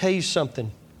 Let me tell you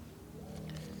something.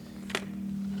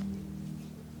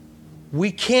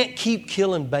 We can't keep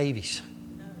killing babies.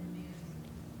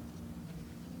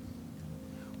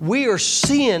 We are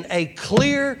seeing a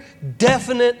clear,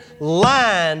 definite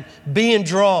line being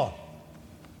drawn.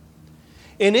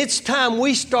 And it's time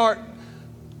we start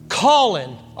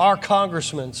calling our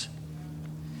congressmen.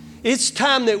 It's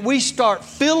time that we start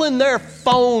filling their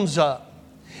phones up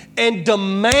and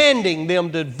demanding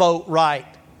them to vote right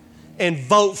and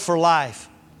vote for life.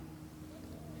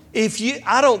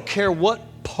 I don't care what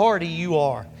party you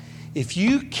are, if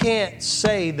you can't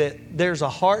say that there's a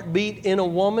heartbeat in a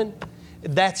woman,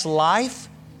 that's life,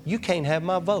 you can't have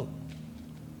my vote.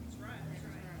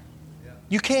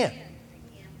 You can't.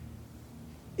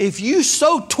 If you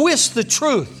so twist the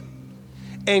truth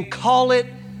and call it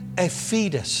a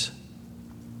fetus,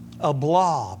 a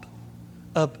blob,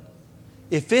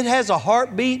 if it has a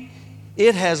heartbeat,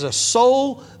 it has a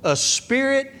soul, a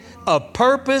spirit, a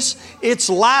purpose, its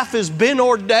life has been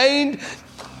ordained.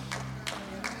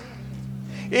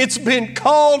 It's been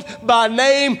called by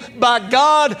name by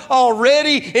God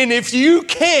already, and if you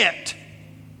can't,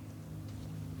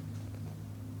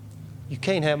 you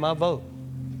can't have my vote.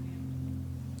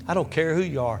 I don't care who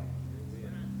you are.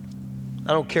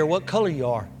 I don't care what color you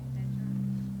are.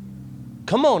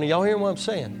 Come on, are y'all hearing what I'm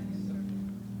saying?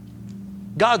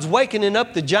 God's wakening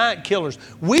up the giant killers.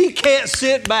 We can't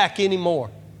sit back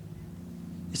anymore.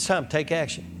 It's time to take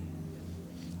action.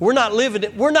 We're not living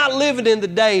in the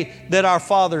day that our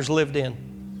fathers lived in,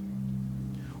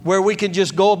 where we can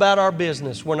just go about our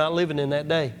business. We're not living in that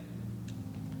day.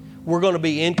 We're going to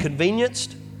be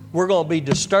inconvenienced. We're going to be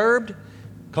disturbed.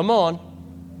 Come on.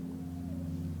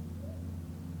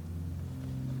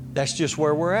 That's just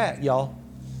where we're at, y'all.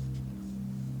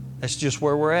 That's just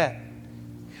where we're at.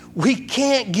 We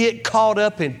can't get caught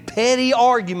up in petty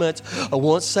arguments.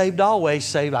 Once saved, always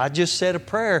saved. I just said a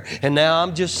prayer and now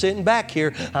I'm just sitting back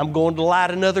here. I'm going to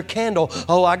light another candle.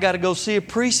 Oh, I got to go see a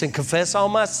priest and confess all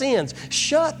my sins.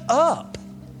 Shut up.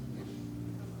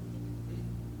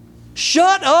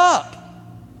 Shut up.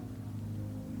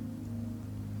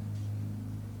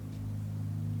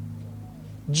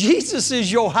 Jesus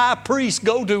is your high priest.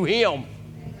 Go to Him.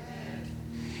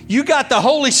 You got the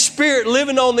Holy Spirit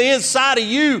living on the inside of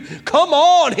you. Come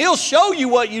on, He'll show you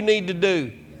what you need to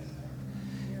do.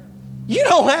 You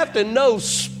don't have to know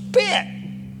spit.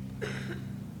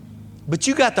 But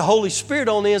you got the Holy Spirit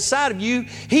on the inside of you.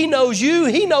 He knows you.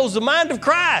 He knows the mind of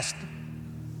Christ.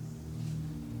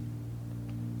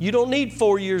 You don't need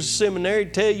 4 years of seminary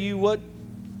to tell you what.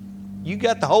 You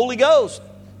got the Holy Ghost.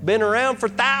 Been around for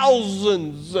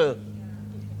thousands. All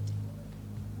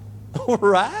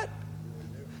right?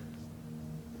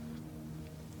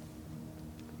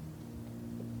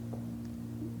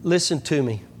 Listen to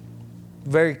me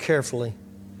very carefully.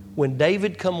 When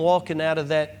David come walking out of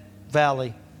that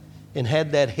valley and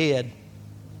had that head,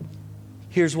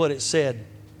 here's what it said.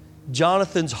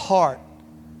 Jonathan's heart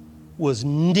was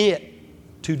knit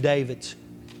to David's.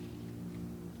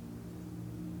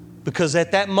 Because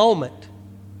at that moment,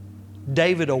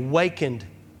 David awakened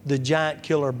the giant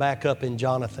killer back up in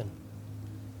Jonathan.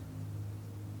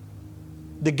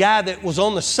 The guy that was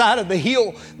on the side of the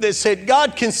hill that said,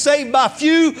 God can save by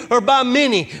few or by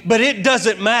many, but it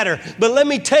doesn't matter. But let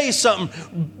me tell you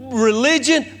something.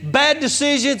 Religion, bad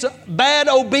decisions, bad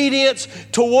obedience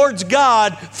towards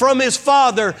God from his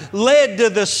father led to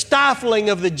the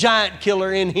stifling of the giant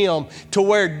killer in him, to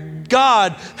where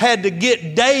God had to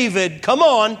get David, come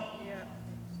on.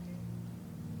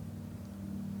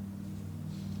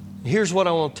 Here's what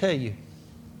I want to tell you.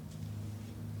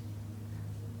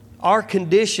 Our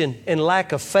condition and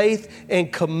lack of faith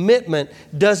and commitment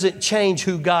doesn't change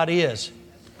who God is.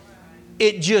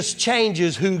 It just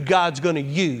changes who God's going to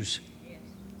use.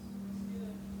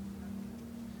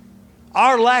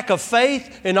 Our lack of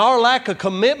faith and our lack of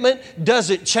commitment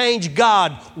doesn't change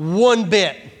God one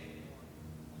bit.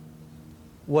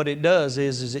 What it does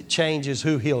is it changes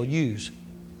who He'll use.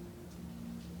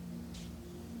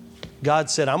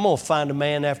 God said, I'm going to find a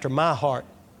man after my heart.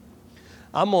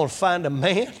 I'm going to find a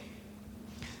man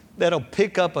that'll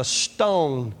pick up a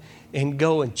stone and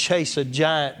go and chase a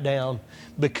giant down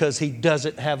because he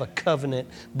doesn't have a covenant,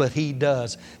 but he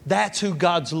does. That's who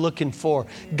God's looking for.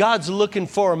 God's looking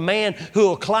for a man who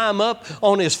will climb up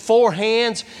on his four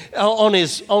hands, not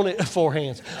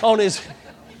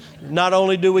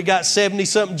only do we got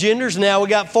 70-something genders, now we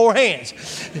got four hands.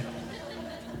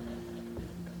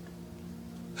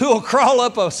 Who will crawl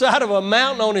up a side of a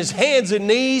mountain on his hands and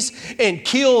knees and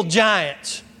kill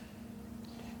giants.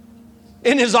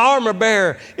 And his armor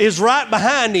bearer is right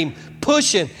behind him,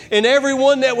 pushing. And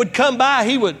everyone that would come by,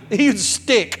 he would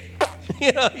stick.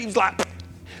 You know, he's like,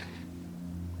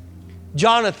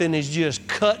 Jonathan is just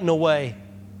cutting away.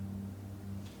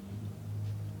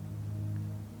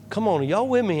 Come on, are y'all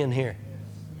with me in here?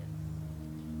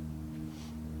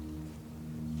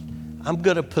 I'm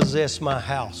going to possess my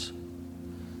house.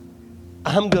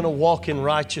 I'm going to walk in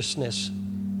righteousness.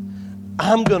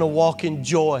 I'm going to walk in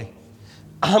joy.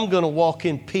 I'm going to walk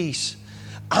in peace.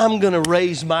 I'm going to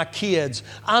raise my kids.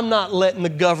 I'm not letting the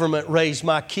government raise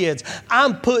my kids.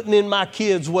 I'm putting in my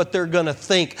kids what they're going to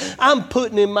think. I'm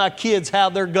putting in my kids how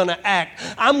they're going to act.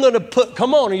 I'm going to put,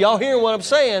 come on, are y'all hearing what I'm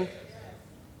saying?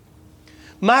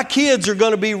 My kids are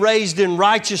going to be raised in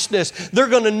righteousness. They're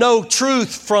going to know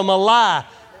truth from a lie.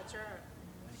 That's right.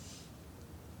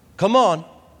 Come on.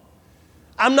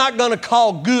 I'm not going to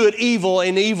call good evil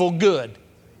and evil good.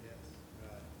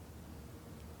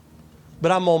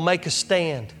 But I'm going to make a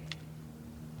stand.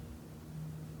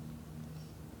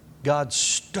 God,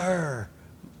 stir.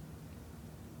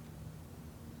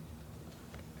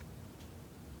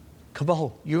 Come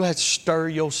on, you have to stir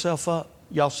yourself up.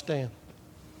 Y'all stand.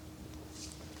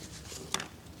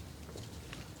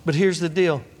 But here's the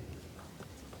deal.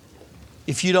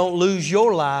 If you don't lose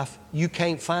your life, you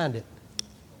can't find it.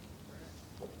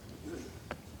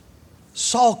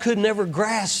 Saul could never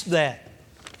grasp that.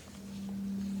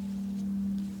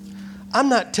 I'm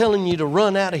not telling you to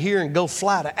run out of here and go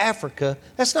fly to Africa.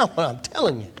 That's not what I'm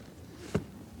telling you.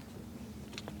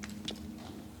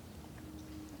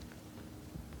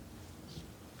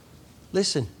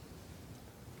 Listen,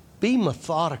 be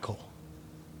methodical.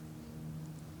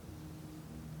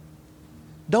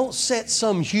 Don't set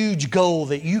some huge goal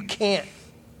that you can't.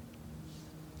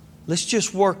 Let's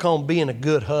just work on being a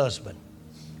good husband.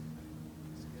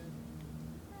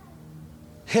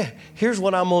 Here's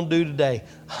what I'm going to do today.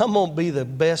 I'm going to be the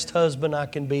best husband I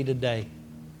can be today.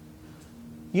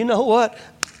 You know what?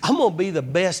 I'm going to be the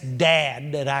best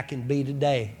dad that I can be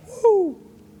today. Woo!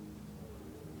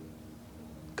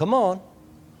 Come on.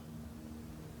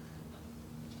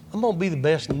 I'm going to be the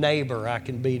best neighbor I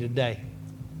can be today.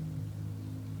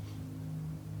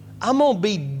 I'm going to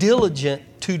be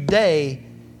diligent today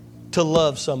to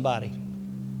love somebody.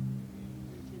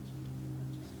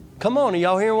 Come on, are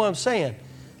y'all hearing what I'm saying?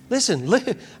 Listen,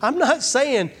 I'm not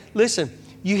saying, listen,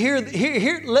 you hear,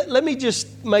 let me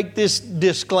just make this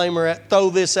disclaimer, throw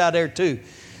this out there too.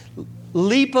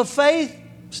 Leap of faith,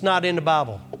 it's not in the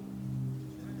Bible.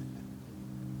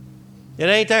 It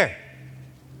ain't there.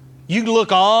 You can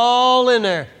look all in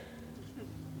there.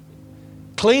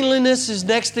 Cleanliness is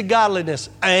next to godliness.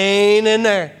 Ain't in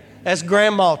there. That's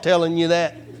grandma telling you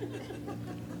that.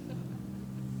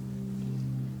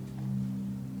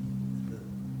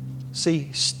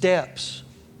 See, steps.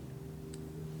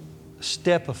 A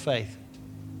step of faith.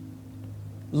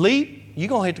 Leap, you're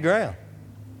going to hit the ground.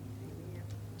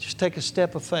 Just take a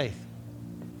step of faith.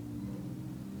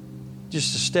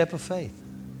 Just a step of faith.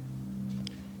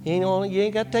 You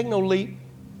ain't got to take no leap.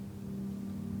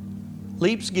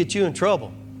 Leaps get you in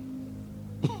trouble.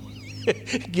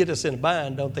 Get us in a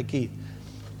bind, don't they, Keith?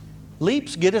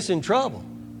 Leaps get us in trouble.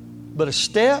 But a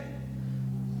step,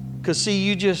 because see,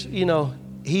 you just,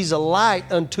 He's a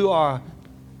light unto our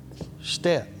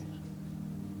step.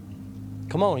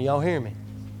 Come on, y'all hear me?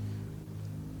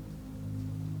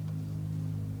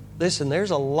 Listen,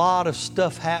 there's a lot of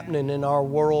stuff happening in our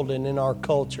world and in our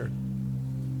culture.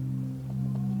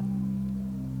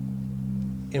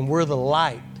 And we're the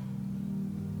light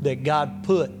that God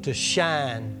put to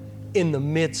shine in the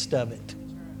midst of it.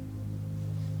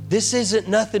 This isn't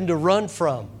nothing to run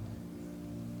from.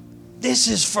 This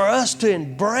is for us to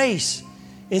embrace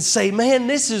and say, man,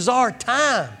 this is our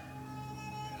time.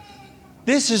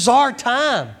 This is our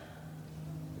time.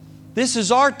 This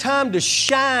is our time to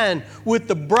shine with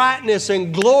the brightness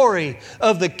and glory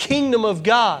of the kingdom of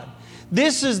God.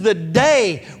 This is the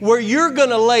day where you're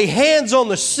going to lay hands on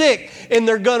the sick and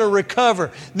they're going to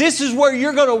recover. This is where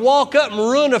you're going to walk up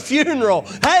and run a funeral.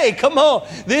 Hey, come on.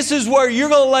 This is where you're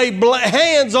going to lay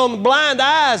hands on the blind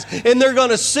eyes and they're going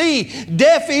to see.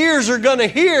 Deaf ears are going to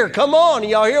hear. Come on.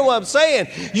 Y'all hear what I'm saying?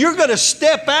 You're going to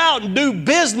step out and do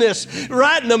business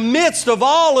right in the midst of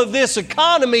all of this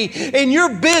economy, and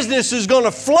your business is going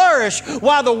to flourish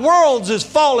while the world's is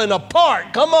falling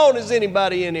apart. Come on, is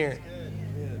anybody in here?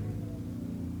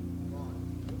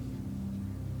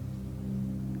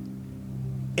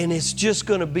 And it's just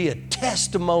going to be a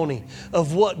testimony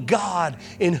of what God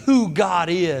and who God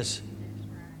is.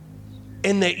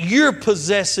 And that you're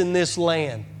possessing this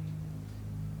land.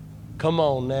 Come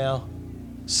on now.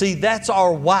 See, that's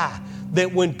our why.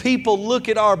 That when people look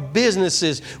at our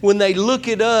businesses, when they look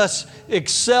at us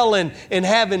excelling and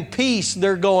having peace,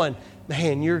 they're going,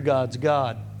 man, you're God's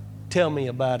God. Tell me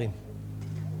about Him.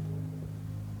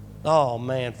 Oh,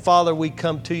 man. Father, we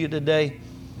come to you today.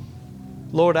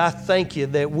 Lord, I thank you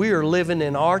that we are living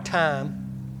in our time.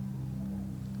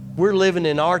 We're living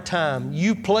in our time.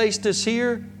 You placed us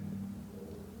here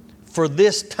for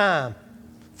this time,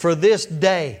 for this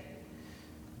day,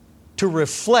 to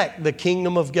reflect the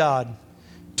kingdom of God,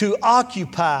 to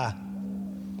occupy,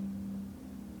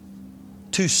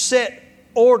 to set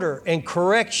order and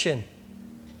correction.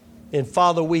 And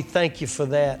Father, we thank you for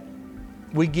that.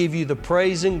 We give you the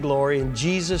praise and glory in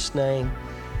Jesus' name.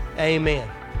 Amen.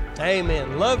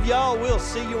 Amen. Love y'all. We'll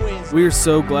see you Wednesday. We are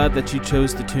so glad that you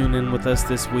chose to tune in with us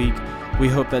this week. We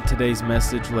hope that today's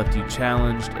message left you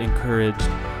challenged, encouraged,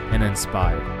 and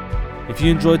inspired. If you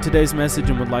enjoyed today's message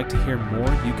and would like to hear more,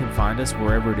 you can find us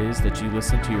wherever it is that you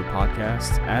listen to your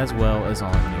podcasts, as well as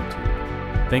on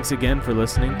YouTube. Thanks again for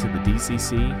listening to the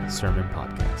DCC Sermon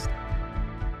Podcast.